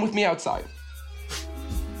 Come with me outside.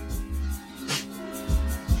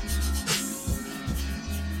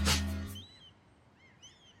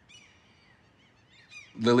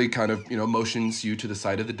 Lily kind of, motions you to the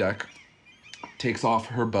side of the deck, takes off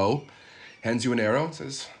her bow, hands you an arrow, and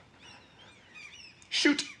says,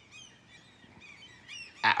 "Shoot."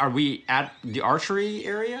 Are we at the archery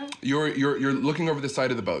area? You're looking over the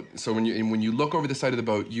side of the boat. So when you look over the side of the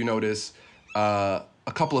boat, you notice a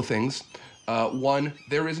couple of things. 1,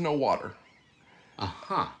 there is no water.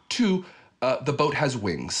 2, the boat has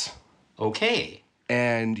wings. Okay.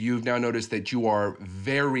 And you've now noticed that you are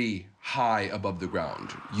very high above the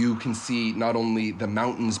ground. You can see not only the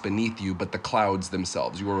mountains beneath you, but the clouds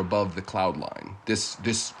themselves. You are above the cloud line.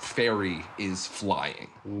 This ferry is flying.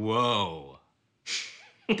 Whoa.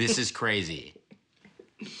 This is crazy.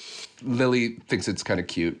 Lily thinks it's kind of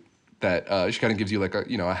cute that she kind of gives you like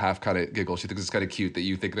a half kind of giggle. She thinks it's kind of cute that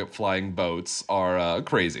you think that flying boats are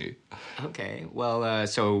crazy. Okay. Well,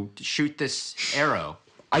 so shoot this arrow.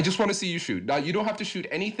 I just want to see you shoot. Now, you don't have to shoot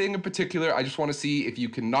anything in particular. I just want to see if you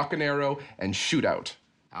can knock an arrow and shoot out.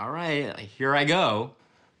 All right, here I go.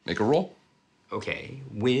 Make a roll. Okay,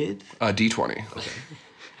 with? D20. Okay.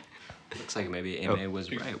 Looks like maybe Amy was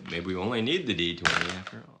right. Maybe we only need the D20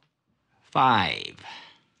 after all. 5.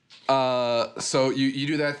 So you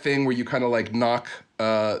do that thing where you kind of like knock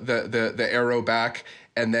the arrow back,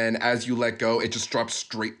 and then as you let go, it just drops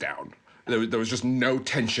straight down. There was just no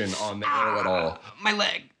tension on the arrow at all. My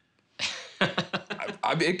leg.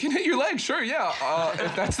 I mean, it can hit your leg, sure, yeah.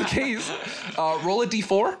 If that's the case, roll a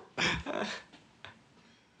d4.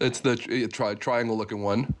 It's the triangle-looking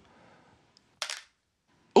one.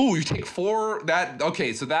 Oh, you take 4.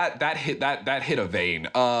 Okay, so that hit a vein.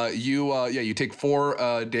 You take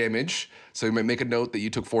 4 damage. So you might make a note that you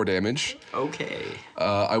took 4 damage. Okay.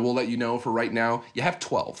 I will let you know for right now. You have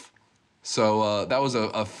 12. So that was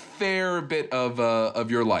a fair bit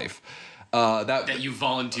of your life. That you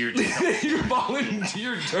volunteered to help. You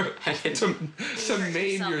volunteered to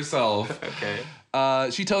maim yourself. Okay.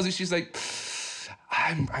 She tells you, she's like,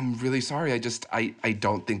 I'm really sorry. I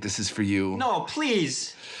don't think this is for you. No,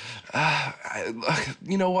 please.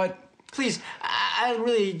 You know what? Please, I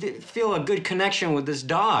really feel a good connection with this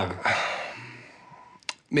dog.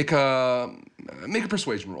 Make a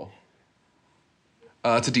persuasion roll.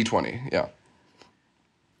 It's a D20, yeah.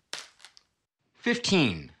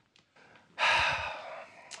 15.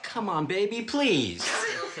 Come on, baby, please.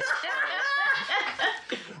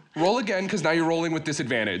 Roll again, because now you're rolling with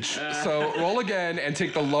disadvantage. So roll again and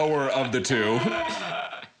take the lower of the two.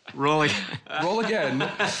 Rolling. Roll again.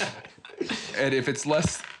 And if it's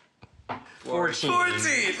less... 14.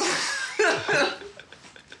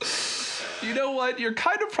 You know what? You're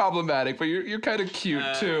kind of problematic, but you're kind of cute,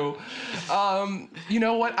 too. You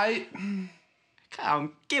know what?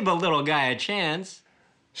 Give a little guy a chance.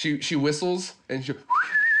 She whistles, and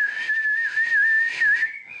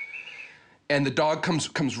and the dog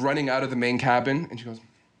comes running out of the main cabin, and she goes,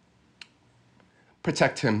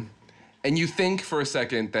 protect him. And you think for a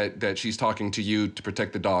second that she's talking to you to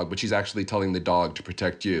protect the dog, but she's actually telling the dog to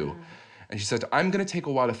protect you. And she says, I'm going to take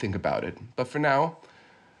a while to think about it. But for now,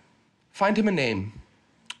 find him a name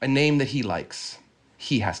that he likes.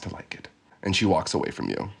 He has to like it. And she walks away from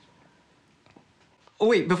you. Oh,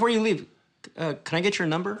 wait, before you leave, can I get your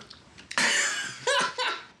number?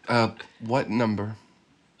 What number?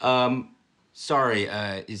 Sorry,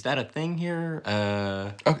 is that a thing here?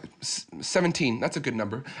 Okay, 17, that's a good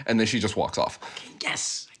number. And then she just walks off.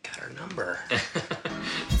 Yes, I got her number.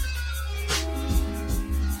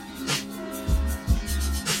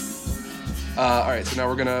 All right, so now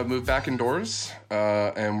we're gonna move back indoors,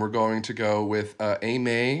 and we're going to go with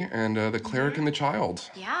May and the cleric and the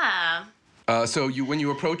child. Yeah. So when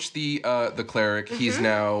you approach the cleric, he's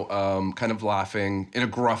now kind of laughing in a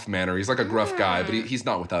gruff manner. He's like a gruff guy, but he's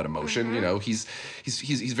not without emotion. You know, he's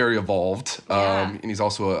very evolved, and he's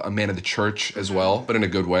also a man of the church as well, but in a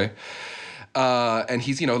good way. And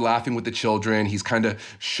he's, laughing with the children. He's kind of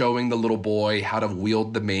showing the little boy how to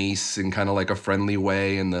wield the mace in kind of like a friendly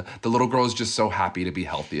way. And the little girl is just so happy to be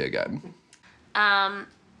healthy again.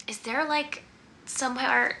 Is there like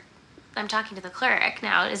somewhere? I'm talking to the cleric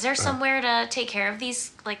now. Is there somewhere to take care of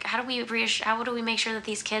these? Like, how do we make sure that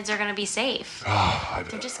these kids are going to be safe?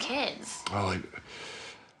 They're just kids. Well,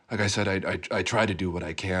 like I said, I try to do what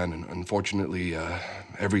I can, and unfortunately,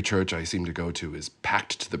 every church I seem to go to is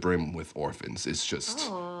packed to the brim with orphans. It's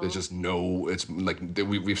just, there's just no. It's like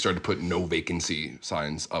we've started to put no vacancy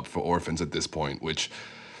signs up for orphans at this point, which,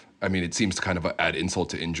 I mean, it seems to kind of add insult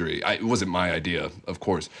to injury. It wasn't my idea, of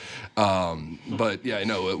course, but yeah,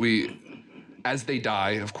 no, as they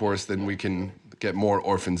die, of course, then we can get more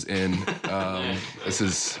orphans in.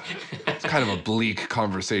 It's kind of a bleak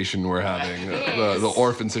conversation we're having. The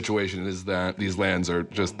orphan situation is that these lands are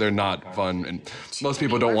they're not fun, and most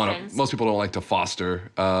people don't like to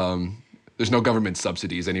foster. There's no government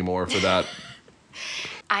subsidies anymore for that.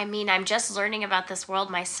 I mean, I'm just learning about this world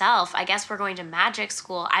myself. I guess we're going to magic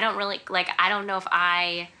school. I don't know if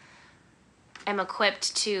I am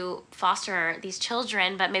equipped to foster these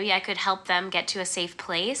children, but maybe I could help them get to a safe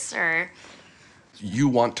place, or... You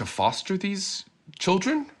want to foster these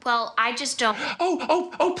children? Well, I just don't...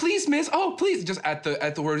 Oh, please, miss. Oh, please. Just at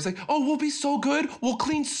the word, he's like, oh, we'll be so good. We'll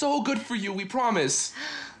clean so good for you, we promise.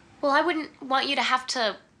 Well, I wouldn't want you to have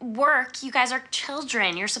to work. You guys are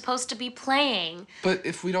children. You're supposed to be playing. But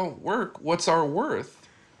if we don't work, what's our worth?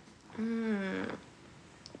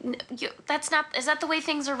 That's not... Is that the way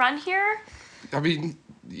things are run here? I mean,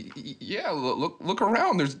 yeah. Look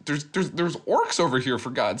around. There's orcs over here,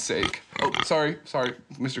 for God's sake. Oh, sorry,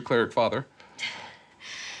 Mr. Cleric Father.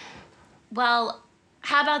 Well,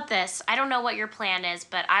 how about this? I don't know what your plan is,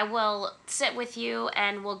 but I will sit with you,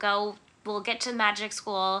 and we'll get to magic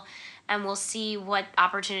school, and we'll see what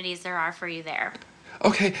opportunities there are for you there.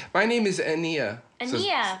 Okay, my name is Ania.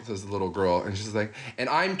 Ania. Says the little girl, and she's like, and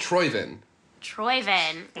I'm Troyvin.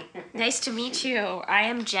 Troyvin. Nice to meet you. I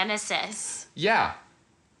am Genesis. Yeah.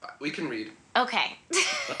 We can read. Okay.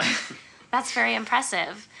 That's very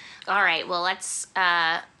impressive. All right, well, let's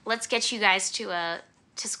get you guys to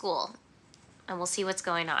school, and we'll see what's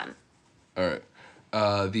going on. All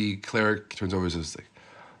right. The cleric turns over and says, like,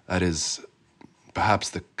 that is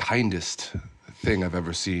perhaps the kindest thing I've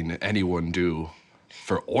ever seen anyone do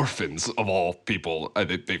for orphans, of all people.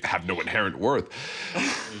 They have no inherent worth.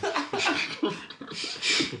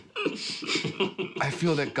 I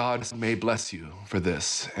feel that God may bless you for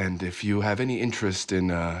this, and if you have any interest in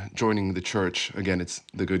joining the church, again, it's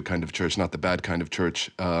the good kind of church, not the bad kind of church.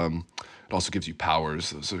 It also gives you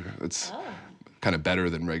powers, so it's kind of better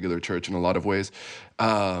than regular church in a lot of ways.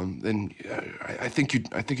 Then I think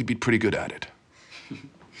you'd be pretty good at it.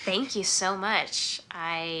 Thank you so much.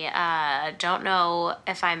 I don't know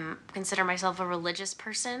if consider myself a religious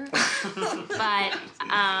person, but I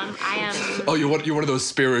am... Oh, you're one of those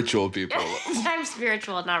spiritual people. I'm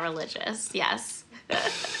spiritual, not religious, yes.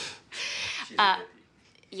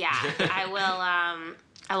 Yeah, I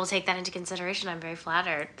will take that into consideration. I'm very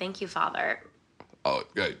flattered. Thank you, Father. oh,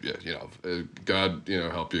 yeah, God,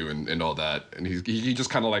 help you and all that. And he just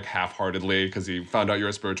kind of like half-heartedly, because he found out you're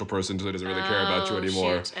a spiritual person, so he doesn't really care about you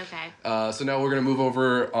anymore. Shoot. Okay. So now we're going to move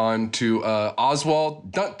over on to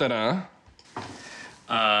Oswald Dun-dun-dun.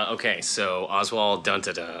 Okay, so Oswald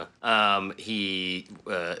Duntada, he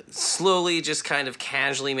slowly, just kind of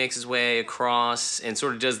casually makes his way across and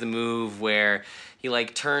sort of does the move where he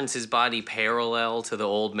like turns his body parallel to the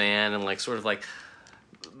old man and like sort of like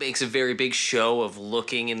makes a very big show of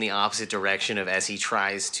looking in the opposite direction of as he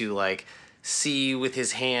tries to like see with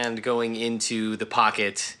his hand going into the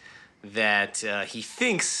pocket that he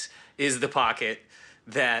thinks is the pocket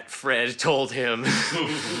that Fred told him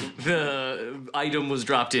the item was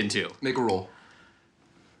dropped into. Make a roll.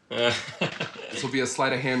 This will be a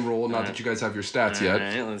sleight of hand roll, not that you guys have your stats yet. All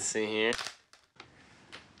right, let's see here.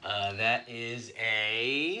 That is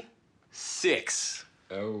a 6.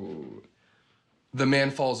 Oh. The man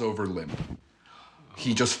falls over limp.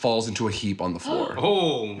 He just falls into a heap on the floor.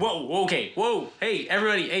 Oh. Whoa, okay, whoa. Hey,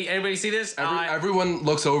 everybody see this? Everyone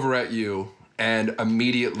looks over at you, and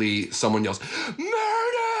immediately someone yells, "Murder!"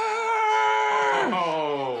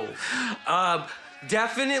 Oh.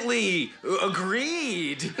 Definitely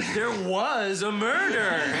agreed. There was a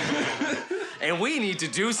murder. And we need to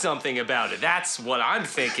do something about it. That's what I'm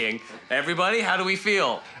thinking. Everybody, how do we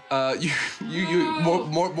feel?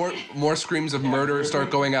 More screams of murder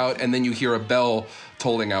start going out, and then you hear a bell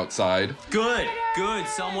tolling outside. Good.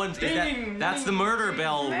 Someone, that's the murder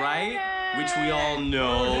bell, right? Which we all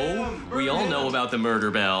know. We all know about the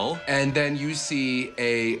murder bell. And then you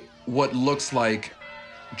see what looks like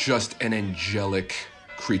just an angelic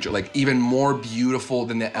creature, like even more beautiful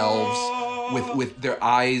than the elves, with their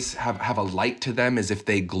eyes have a light to them as if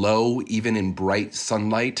they glow even in bright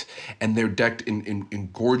sunlight, and they're decked in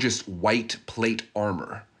gorgeous white plate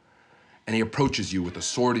armor. And he approaches you with a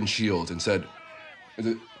sword and shield and said,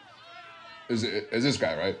 Is this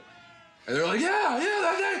guy, right? And they're like, yeah,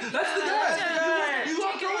 that's the guy. You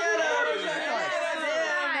walked over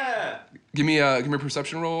there. Give me a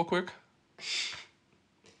perception roll real quick.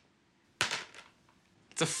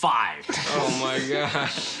 It's a 5. Oh my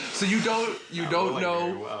gosh. So you don't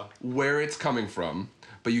know where it's coming from,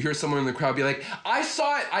 but you hear someone in the crowd be like, I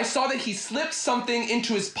saw it. I saw that he slipped something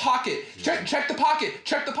into his pocket. Check the pocket.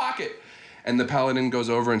 Check the pocket. And the paladin goes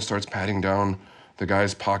over and starts patting down the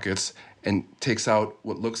guy's pockets and takes out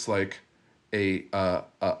what looks like a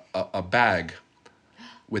bag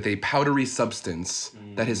with a powdery substance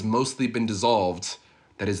that has mostly been dissolved,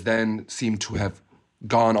 that has then seemed to have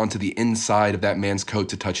gone onto the inside of that man's coat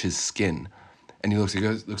to touch his skin. And he looks at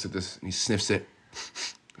this and he sniffs it.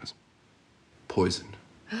 Goes, poison.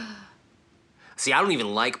 See, I don't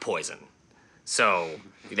even like poison. So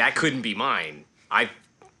that couldn't be mine.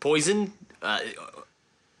 Poison?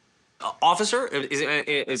 Officer?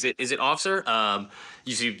 Is it officer?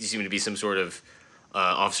 You seem to be some sort of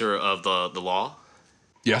officer of the law?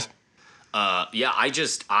 Yes. Yeah, I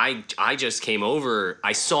just came over.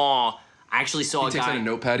 I actually saw a guy. He takes out a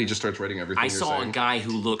notepad. He just starts writing everything. I saw a guy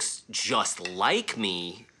who looks just like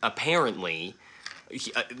me. Apparently,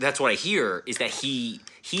 that's what I hear. Is that he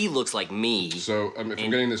looks like me? So, if I'm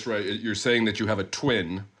getting this right, you're saying that you have a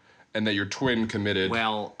twin, and that your twin committed.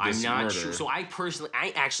 Well, I'm not murder. sure. So I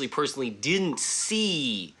actually personally didn't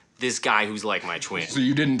see this guy who's like my twin. So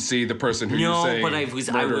you didn't see the person who you're saying but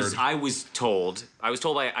murdered. I was told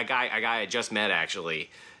by a guy I just met actually.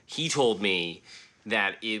 He told me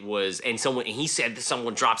that it was, and he said that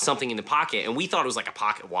someone dropped something in the pocket, and we thought it was like a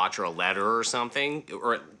pocket watch or a letter or something,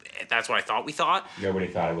 or that's what I thought we thought. Nobody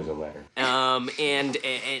thought it was a letter. And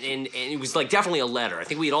it was like definitely a letter. I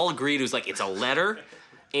think we had all agreed it was like, it's a letter.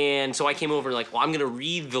 And so I came over and like, well, I'm going to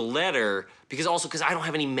read the letter because I don't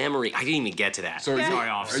have any memory. I didn't even get to that. So sorry,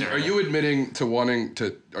 officer. Are you admitting to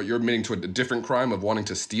you're admitting to a different crime of wanting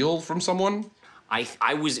to steal from someone?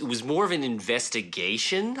 It was more of an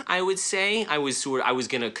investigation, I would say. I was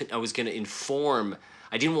gonna inform.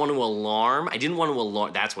 I didn't want to alarm.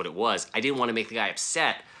 That's what it was. I didn't want to make the guy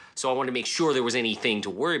upset. So I wanted to make sure there was anything to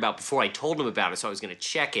worry about before I told him about it. So I was gonna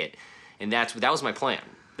check it. And that was my plan.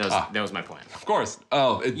 That was my plan. Of course.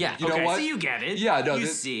 Oh, yeah. You know what? So you get it. Yeah, no.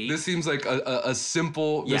 This seems like a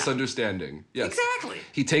simple misunderstanding. Yes. Exactly.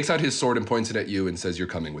 He takes out his sword and points it at you and says, "You're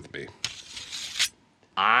coming with me."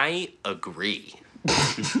 I agree.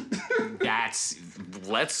 Yes,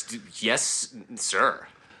 sir.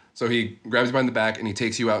 So he grabs you by the back and he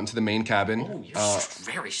takes you out into the main cabin. Oh, you're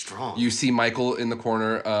very strong. You see Michael in the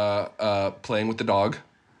corner playing with the dog.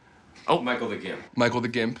 Oh, Michael the Gimp. Michael the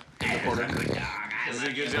Gimp in the corner. This is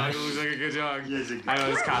a good dog. It looks like a good dog. I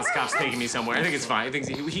know this cop's taking me somewhere. I think it's fine. I think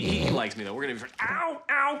he likes me though. We're gonna be friends.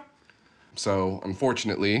 Ow! So,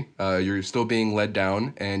 unfortunately, you're still being led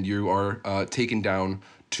down, and you are taken down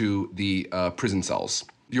to the prison cells.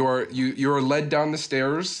 You're led down the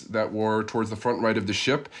stairs that were towards the front right of the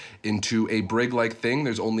ship into a brig-like thing.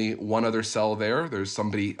 There's only one other cell there. There's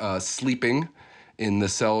somebody sleeping in the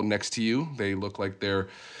cell next to you. They look like they're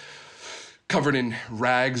covered in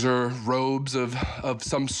rags or robes of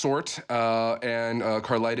some sort. And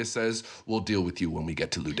Carlitis says, "We'll deal with you when we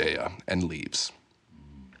get to Ludea," and leaves.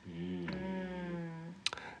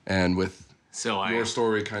 And with your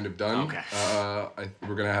story kind of done,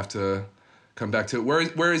 we're going to have to come back to it.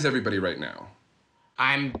 Where is everybody right now?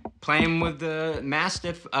 I'm playing with the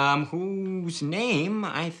Mastiff, whose name,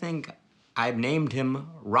 I think I've named him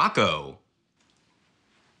Rocco.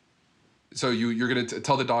 So you're going to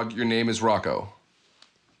tell the dog your name is Rocco?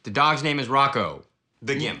 The dog's name is Rocco,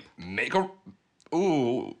 the Gimp.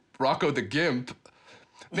 Rocco the Gimp.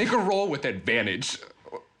 Make a roll with advantage.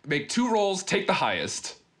 Make 2 rolls, take the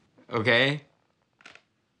highest. Okay.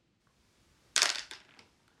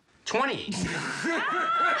 20.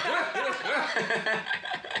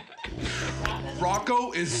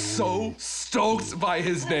 Rocco is so stoked by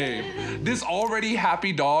his name. This already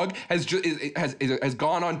happy dog has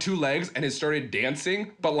gone on 2 legs and has started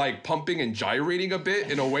dancing, but like pumping and gyrating a bit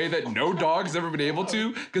in a way that no dog's ever been able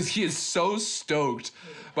to, because he is so stoked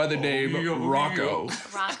by the name Rocco.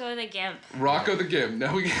 Rocco the Gimp. Rocco the Gimp.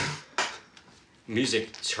 Now we.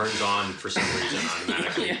 Music turns on for some reason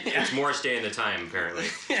automatically. It's Morris Day in the Time, apparently.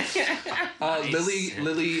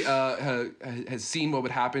 Lily has seen what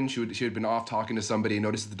would happen. She had been off talking to somebody,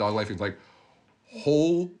 noticed the dog life, and was like,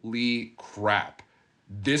 "Holy crap!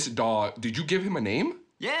 This dog. Did you give him a name?"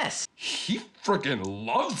 Yes. He freaking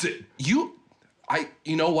loves it. You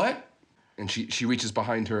know what? And she reaches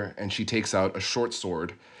behind her and she takes out a short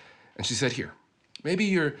sword, and she said, "Here, maybe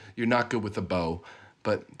you're not good with a bow,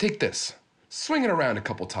 but take this. Swing it around a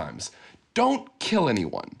couple times. Don't kill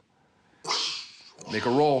anyone." Make a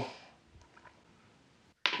roll.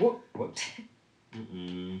 What?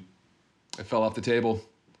 It fell off the table.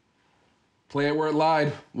 Play it where it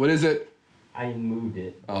lied. What is it? I moved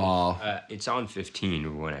it. It's on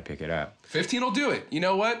 15 when I pick it up. 15 will do it. You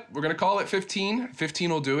know what? We're gonna call it 15. 15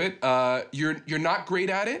 will do it. You're not great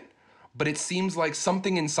at it, but it seems like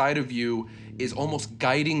something inside of you is almost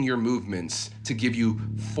guiding your movements to give you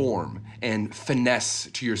form and finesse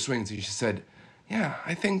to your swings. And she said, "Yeah,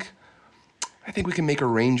 I think we can make a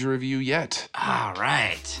ranger of you yet." All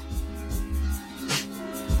right.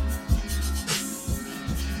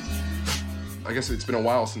 I guess it's been a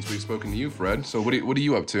while since we've spoken to you, Fred. So what are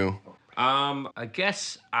you up to? I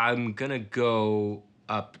guess I'm gonna go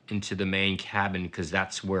up into the main cabin because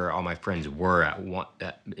that's where all my friends were at one.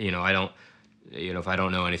 I don't. If I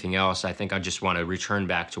don't know anything else, I think I just want to return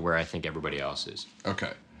back to where I think everybody else is.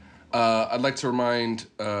 Okay. I'd like to remind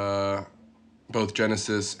both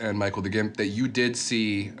Genesis and Michael the Gimp that you did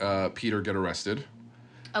see Peter get arrested.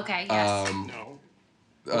 Okay, yes.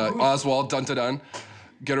 Oswald, dun-dun-dun,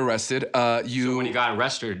 get arrested. So when he got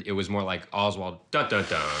arrested, it was more like Oswald,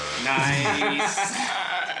 dun-dun-dun. Nice.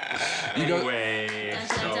 Anyway,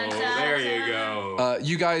 so there you go.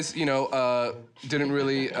 You guys, didn't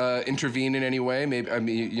really intervene in any way.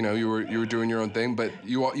 Maybe you were doing your own thing, but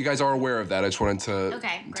you guys are aware of that. I just wanted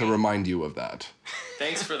to remind you of that.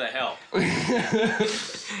 Thanks for the help.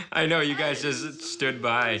 I know you guys just stood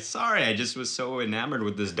by. Sorry, I just was so enamored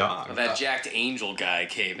with this dog. That jacked angel guy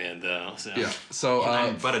came in though. So. Yeah. So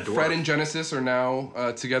but a dwarf. Fred and Genesis are now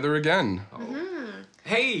together again.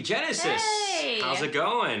 Hey, Genesis. Hey. How's it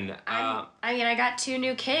going? I got 2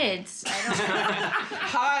 new kids.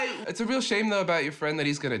 Hi. It's a real shame though about your friend that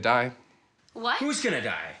he's gonna die. What? Who's gonna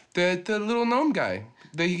die? The little gnome guy.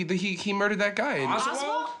 He murdered that guy.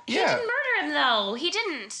 Oswald? He Yeah. didn't murder him though. He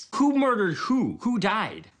didn't. Who murdered who? Who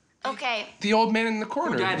died? Okay. The old man in the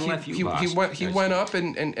corner. Who died and left you, he boss? went up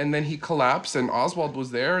and then he collapsed and Oswald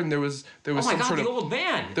was there and there was Oh my some God, sort the of old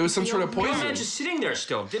man. there was some sort of The old poison. man just sitting there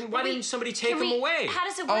still. Why didn't somebody take him away? How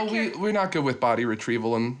does it work here? We're not good with body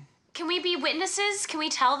retrieval and Can we be witnesses? Can we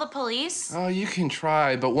tell the police? oh, you can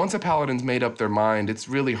try, but once a paladin's made up their mind, it's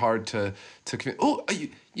really hard to oh,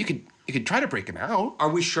 you could try to break him out. Are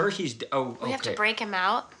we sure he's? Okay. We have to break him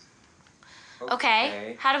out.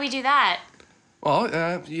 Okay. How do we do that?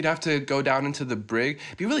 Well, you'd have to go down into the brig.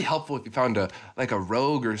 It'd be really helpful if you found a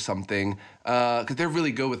rogue or something, because they're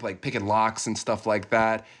really good with like picking locks and stuff like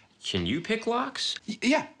that. Can you pick locks?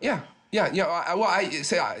 Yeah.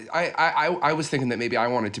 I was thinking that maybe I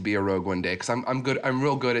wanted to be a rogue one day because I'm good. I'm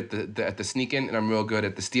real good at the sneaking and I'm real good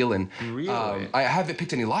at the stealing. Really? I haven't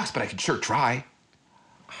picked any locks, but I could sure try.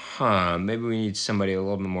 Huh? Maybe we need somebody a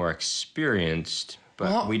little bit more experienced.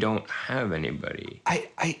 but we don't have anybody. I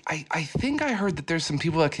think I heard that there's some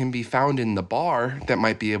people that can be found in the bar that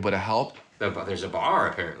might be able to help. There's a bar,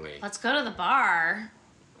 apparently. Let's go to the bar.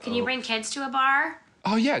 Can you bring kids to a bar?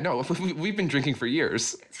 Oh, yeah, no, we've been drinking for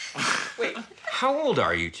years. Wait, how old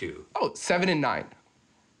are you two? Oh, 7 and 9.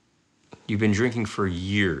 You've been drinking for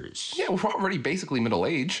years. Yeah, we're already basically middle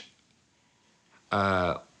age.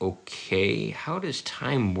 Okay. How does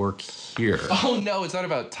time work here? Oh, no, it's not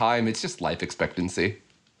about time. It's just life expectancy.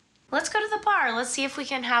 Let's go to the bar. Let's see if we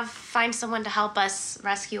can find someone to help us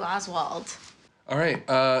rescue Oswald. All right,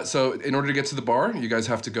 so in order to get to the bar, you guys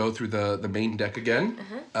have to go through the main deck again.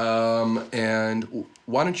 And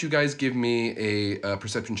why don't you guys give me a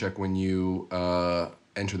perception check when you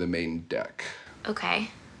enter the main deck? Okay.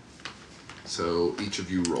 So each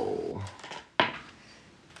of you roll.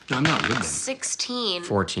 No, I'm not with them. 16.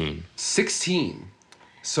 14. 16.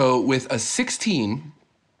 So with a 16,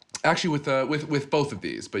 actually with both of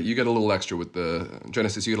these, but you get a little extra with the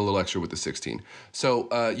Genesis. You get a little extra with the 16. So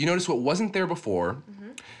you notice what wasn't there before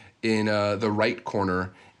in the right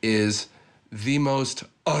corner is the most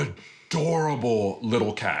adorable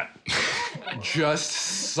little cat,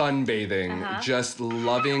 just sunbathing, just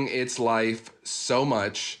loving its life so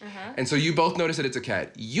much. And so you both notice that it's a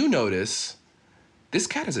cat. You notice this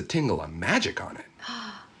cat has a tingle of magic on it.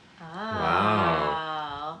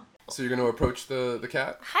 Wow. So you're going to approach the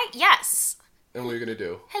cat? Hi, yes. And what are you going to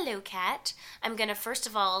do? Hello, cat. I'm going to first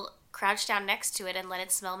of all crouch down next to it and let it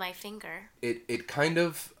smell my finger. It kind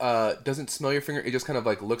of doesn't smell your finger. It just kind of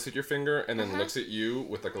like looks at your finger and then looks at you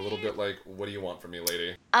with like a little bit like, what do you want from me,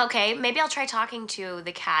 lady? Okay, maybe I'll try talking to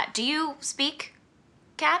the cat. Do you speak,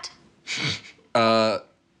 cat?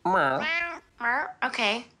 Meow.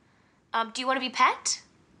 Okay. Do you want to be pet?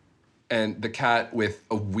 And the cat, with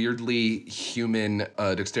a weirdly human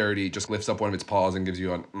dexterity, just lifts up one of its paws and gives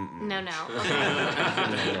you an No.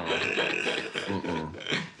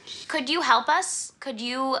 Could you help us?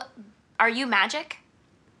 Are you magic?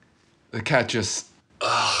 The cat just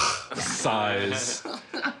sighs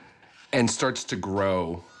and starts to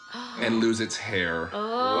grow and lose its hair.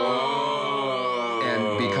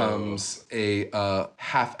 And becomes a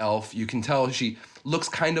half elf. You can tell she looks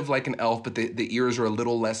kind of like an elf, but the ears are a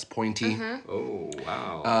little less pointy. Oh,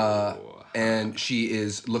 wow. And she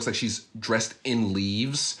looks like she's dressed in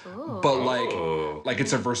leaves, but like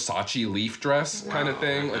it's a Versace leaf dress kind of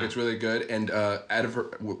thing. Like it's really good. And out of her,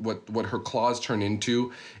 what her claws turn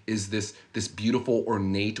into is this beautiful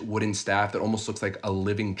ornate wooden staff that almost looks like a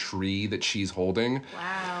living tree that she's holding.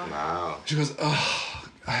 Wow. She goes, "Oh,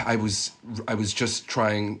 I was just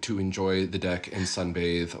trying to enjoy the deck and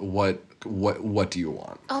sunbathe. What do you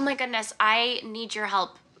want?" Oh my goodness, I need your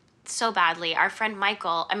help so badly. Our friend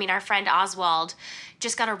Oswald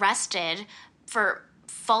just got arrested for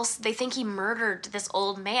they think he murdered this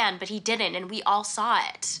old man, but he didn't, and we all saw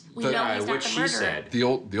it. We know he's not the murderer.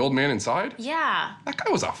 The old man inside? Yeah. That guy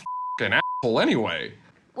was a f***ing asshole anyway.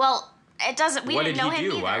 Well, it doesn't. We didn't know him either.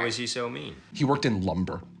 What did he do? Why was he so mean? He worked in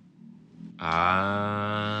lumber.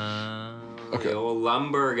 Okay. The old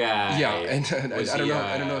lumber guy. Yeah, and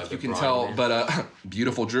I don't know if you can tell, man? but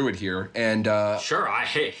beautiful druid here, and Sure,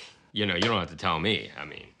 you don't have to tell me. I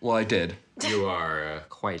mean, well, I did. You are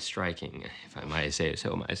quite striking, if I might say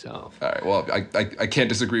so myself. All right. Well, I can't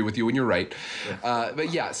disagree with you, and you're right.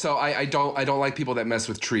 But yeah, so I don't like people that mess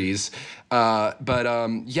with trees. I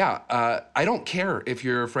don't care if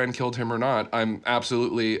your friend killed him or not. I'm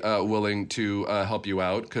absolutely willing to help you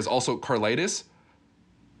out. Because also Carlitis,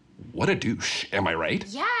 what a douche. Am I right?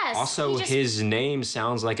 Yes. Also, his name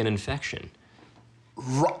sounds like an infection.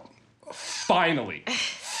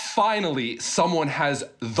 Finally, someone has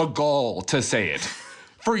the gall to say it.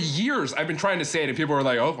 For years, I've been trying to say it, and people are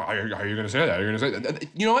like, "Oh, how are you going to say that? How are you going to say that?"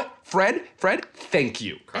 You know what, Fred? Thank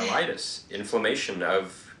you. Carlitis, inflammation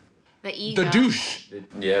of the ego. The douche. The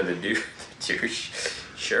douche.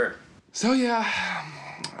 Sure. So yeah,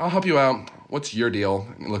 I'll help you out. What's your deal?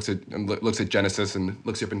 And looks at Genesis and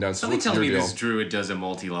looks you up and down. So Somebody what's tell your me deal? this druid does a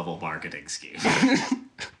multi-level marketing scheme.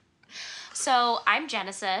 So I'm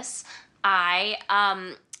Genesis. I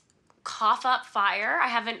cough up fire. I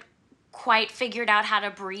haven't quite figured out how to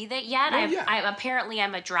breathe it yet. Oh, yeah. I'm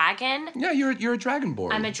a dragon. Yeah, you're a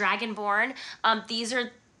dragonborn. I'm a dragonborn. These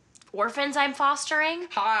are orphans I'm fostering.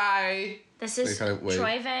 Hi. This is Wait.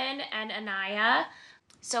 Troyvin and Anaya.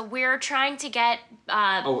 So we're trying to get.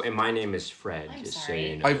 And my name is Fred. I'm just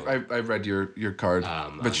sorry. so you know. I read your card,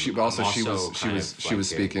 but she was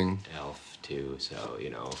speaking. Elf too, so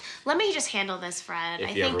you know. Let me just handle this, Fred.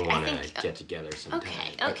 If you ever want to get together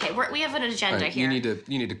sometime. Okay. We have an agenda here. You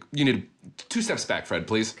need to 2 steps back, Fred,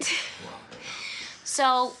 please.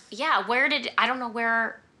 So, yeah, I don't know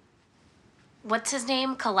where, what's his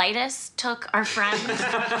name? Colitis took our friend.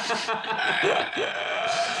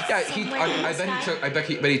 Yeah, I bet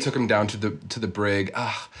he took him down to the brig.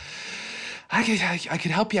 I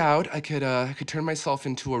could help you out. I could turn myself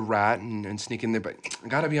into a rat and sneak in there, but I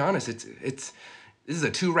gotta be honest, this is a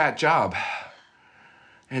 2-rat job.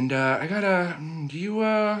 And I gotta,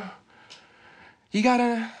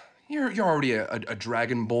 you're already a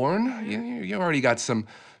dragonborn. You already got some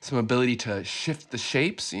ability to shift the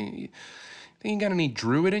shapes. You think you got any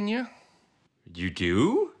druid in you? You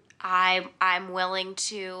do? I'm willing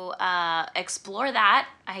to explore that.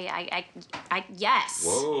 I yes.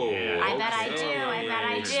 Whoa. I bet I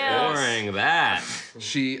do. Exploring that.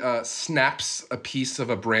 She snaps a piece of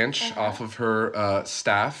a branch off of her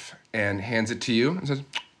staff and hands it to you and says,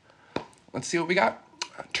 let's see what we got.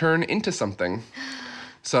 Turn into something.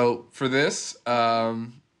 So for this,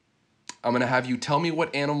 I'm going to have you tell me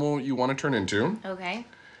what animal you want to turn into. Okay.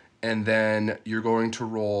 And then you're going to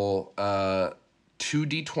roll 2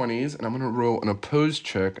 d20s, and I'm going to roll an opposed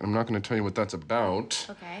check, and I'm not going to tell you what that's about.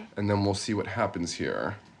 Okay. And then we'll see what happens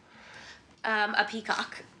here. A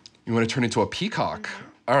peacock. You want to turn into a peacock? Mm-hmm.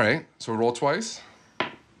 All right. So roll twice.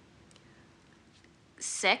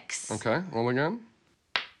 6. Okay. Roll again.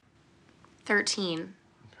 13.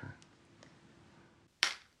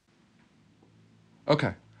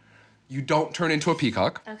 Okay. You don't turn into a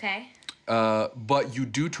peacock. Okay. But you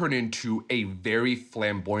do turn into a very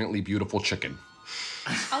flamboyantly beautiful chicken.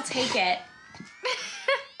 I'll take it.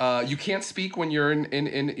 You can't speak when you're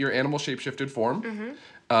in your animal shapeshifted form.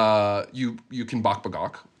 Mm-hmm. You can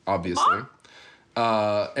bok, obviously.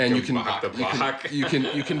 And you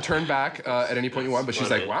can turn back at any point you want. But she's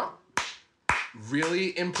like, wow,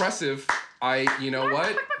 really impressive. You know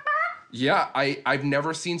what? Yeah, I've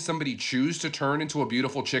never seen somebody choose to turn into a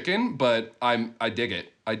beautiful chicken, but I dig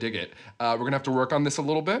it. I dig it. We're gonna have to work on this a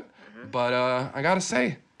little bit, but I gotta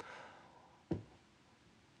say,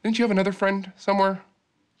 didn't you have another friend somewhere?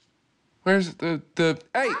 Where's the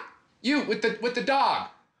hey, you with the dog?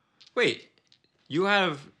 Wait,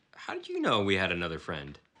 how did you know we had another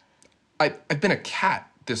friend? I've been a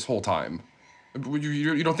cat this whole time.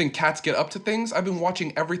 You don't think cats get up to things? I've been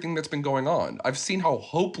watching everything that's been going on. I've seen how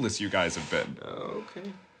hopeless you guys have been.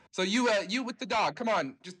 Okay. So you with the dog, come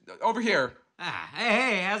on, just over here.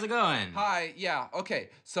 Hey, how's it going? Hi, yeah, okay.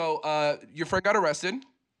 So your friend got arrested.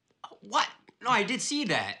 What? No, I did see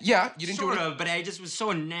that. Yeah, you didn't sort do it. of, but I just was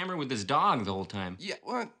so enamored with this dog the whole time. Yeah,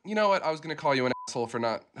 well, you know what? I was gonna call you an asshole for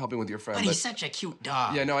not helping with your friend. But he's such a cute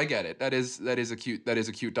dog. Yeah, no, I get it. That is a cute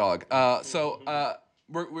dog. So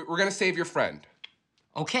we're gonna save your friend.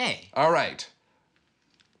 Okay. All right.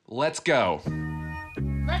 Let's go.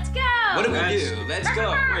 Let's go. What do we do? Let's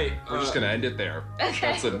go. Wait. We're just gonna end it there.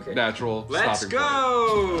 Okay. That's a natural Let's stopping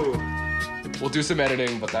go. point. We'll do some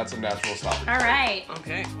editing, but that's a natural stopping All right.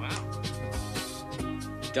 Okay. Wow.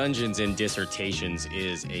 Dungeons and Dissertations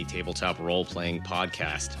is a tabletop role-playing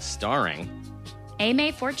podcast starring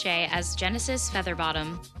Aimee Forche as Genesis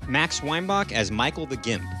Featherbottom, Max Weinbach as Michael the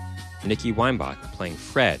Gimp, Nikki Weinbach playing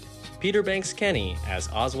Fred. Peter Banks Kenny as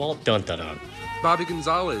Oswald Duntadun, Bobby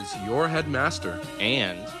Gonzalez, your headmaster.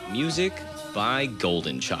 and music by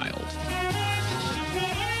Golden Child.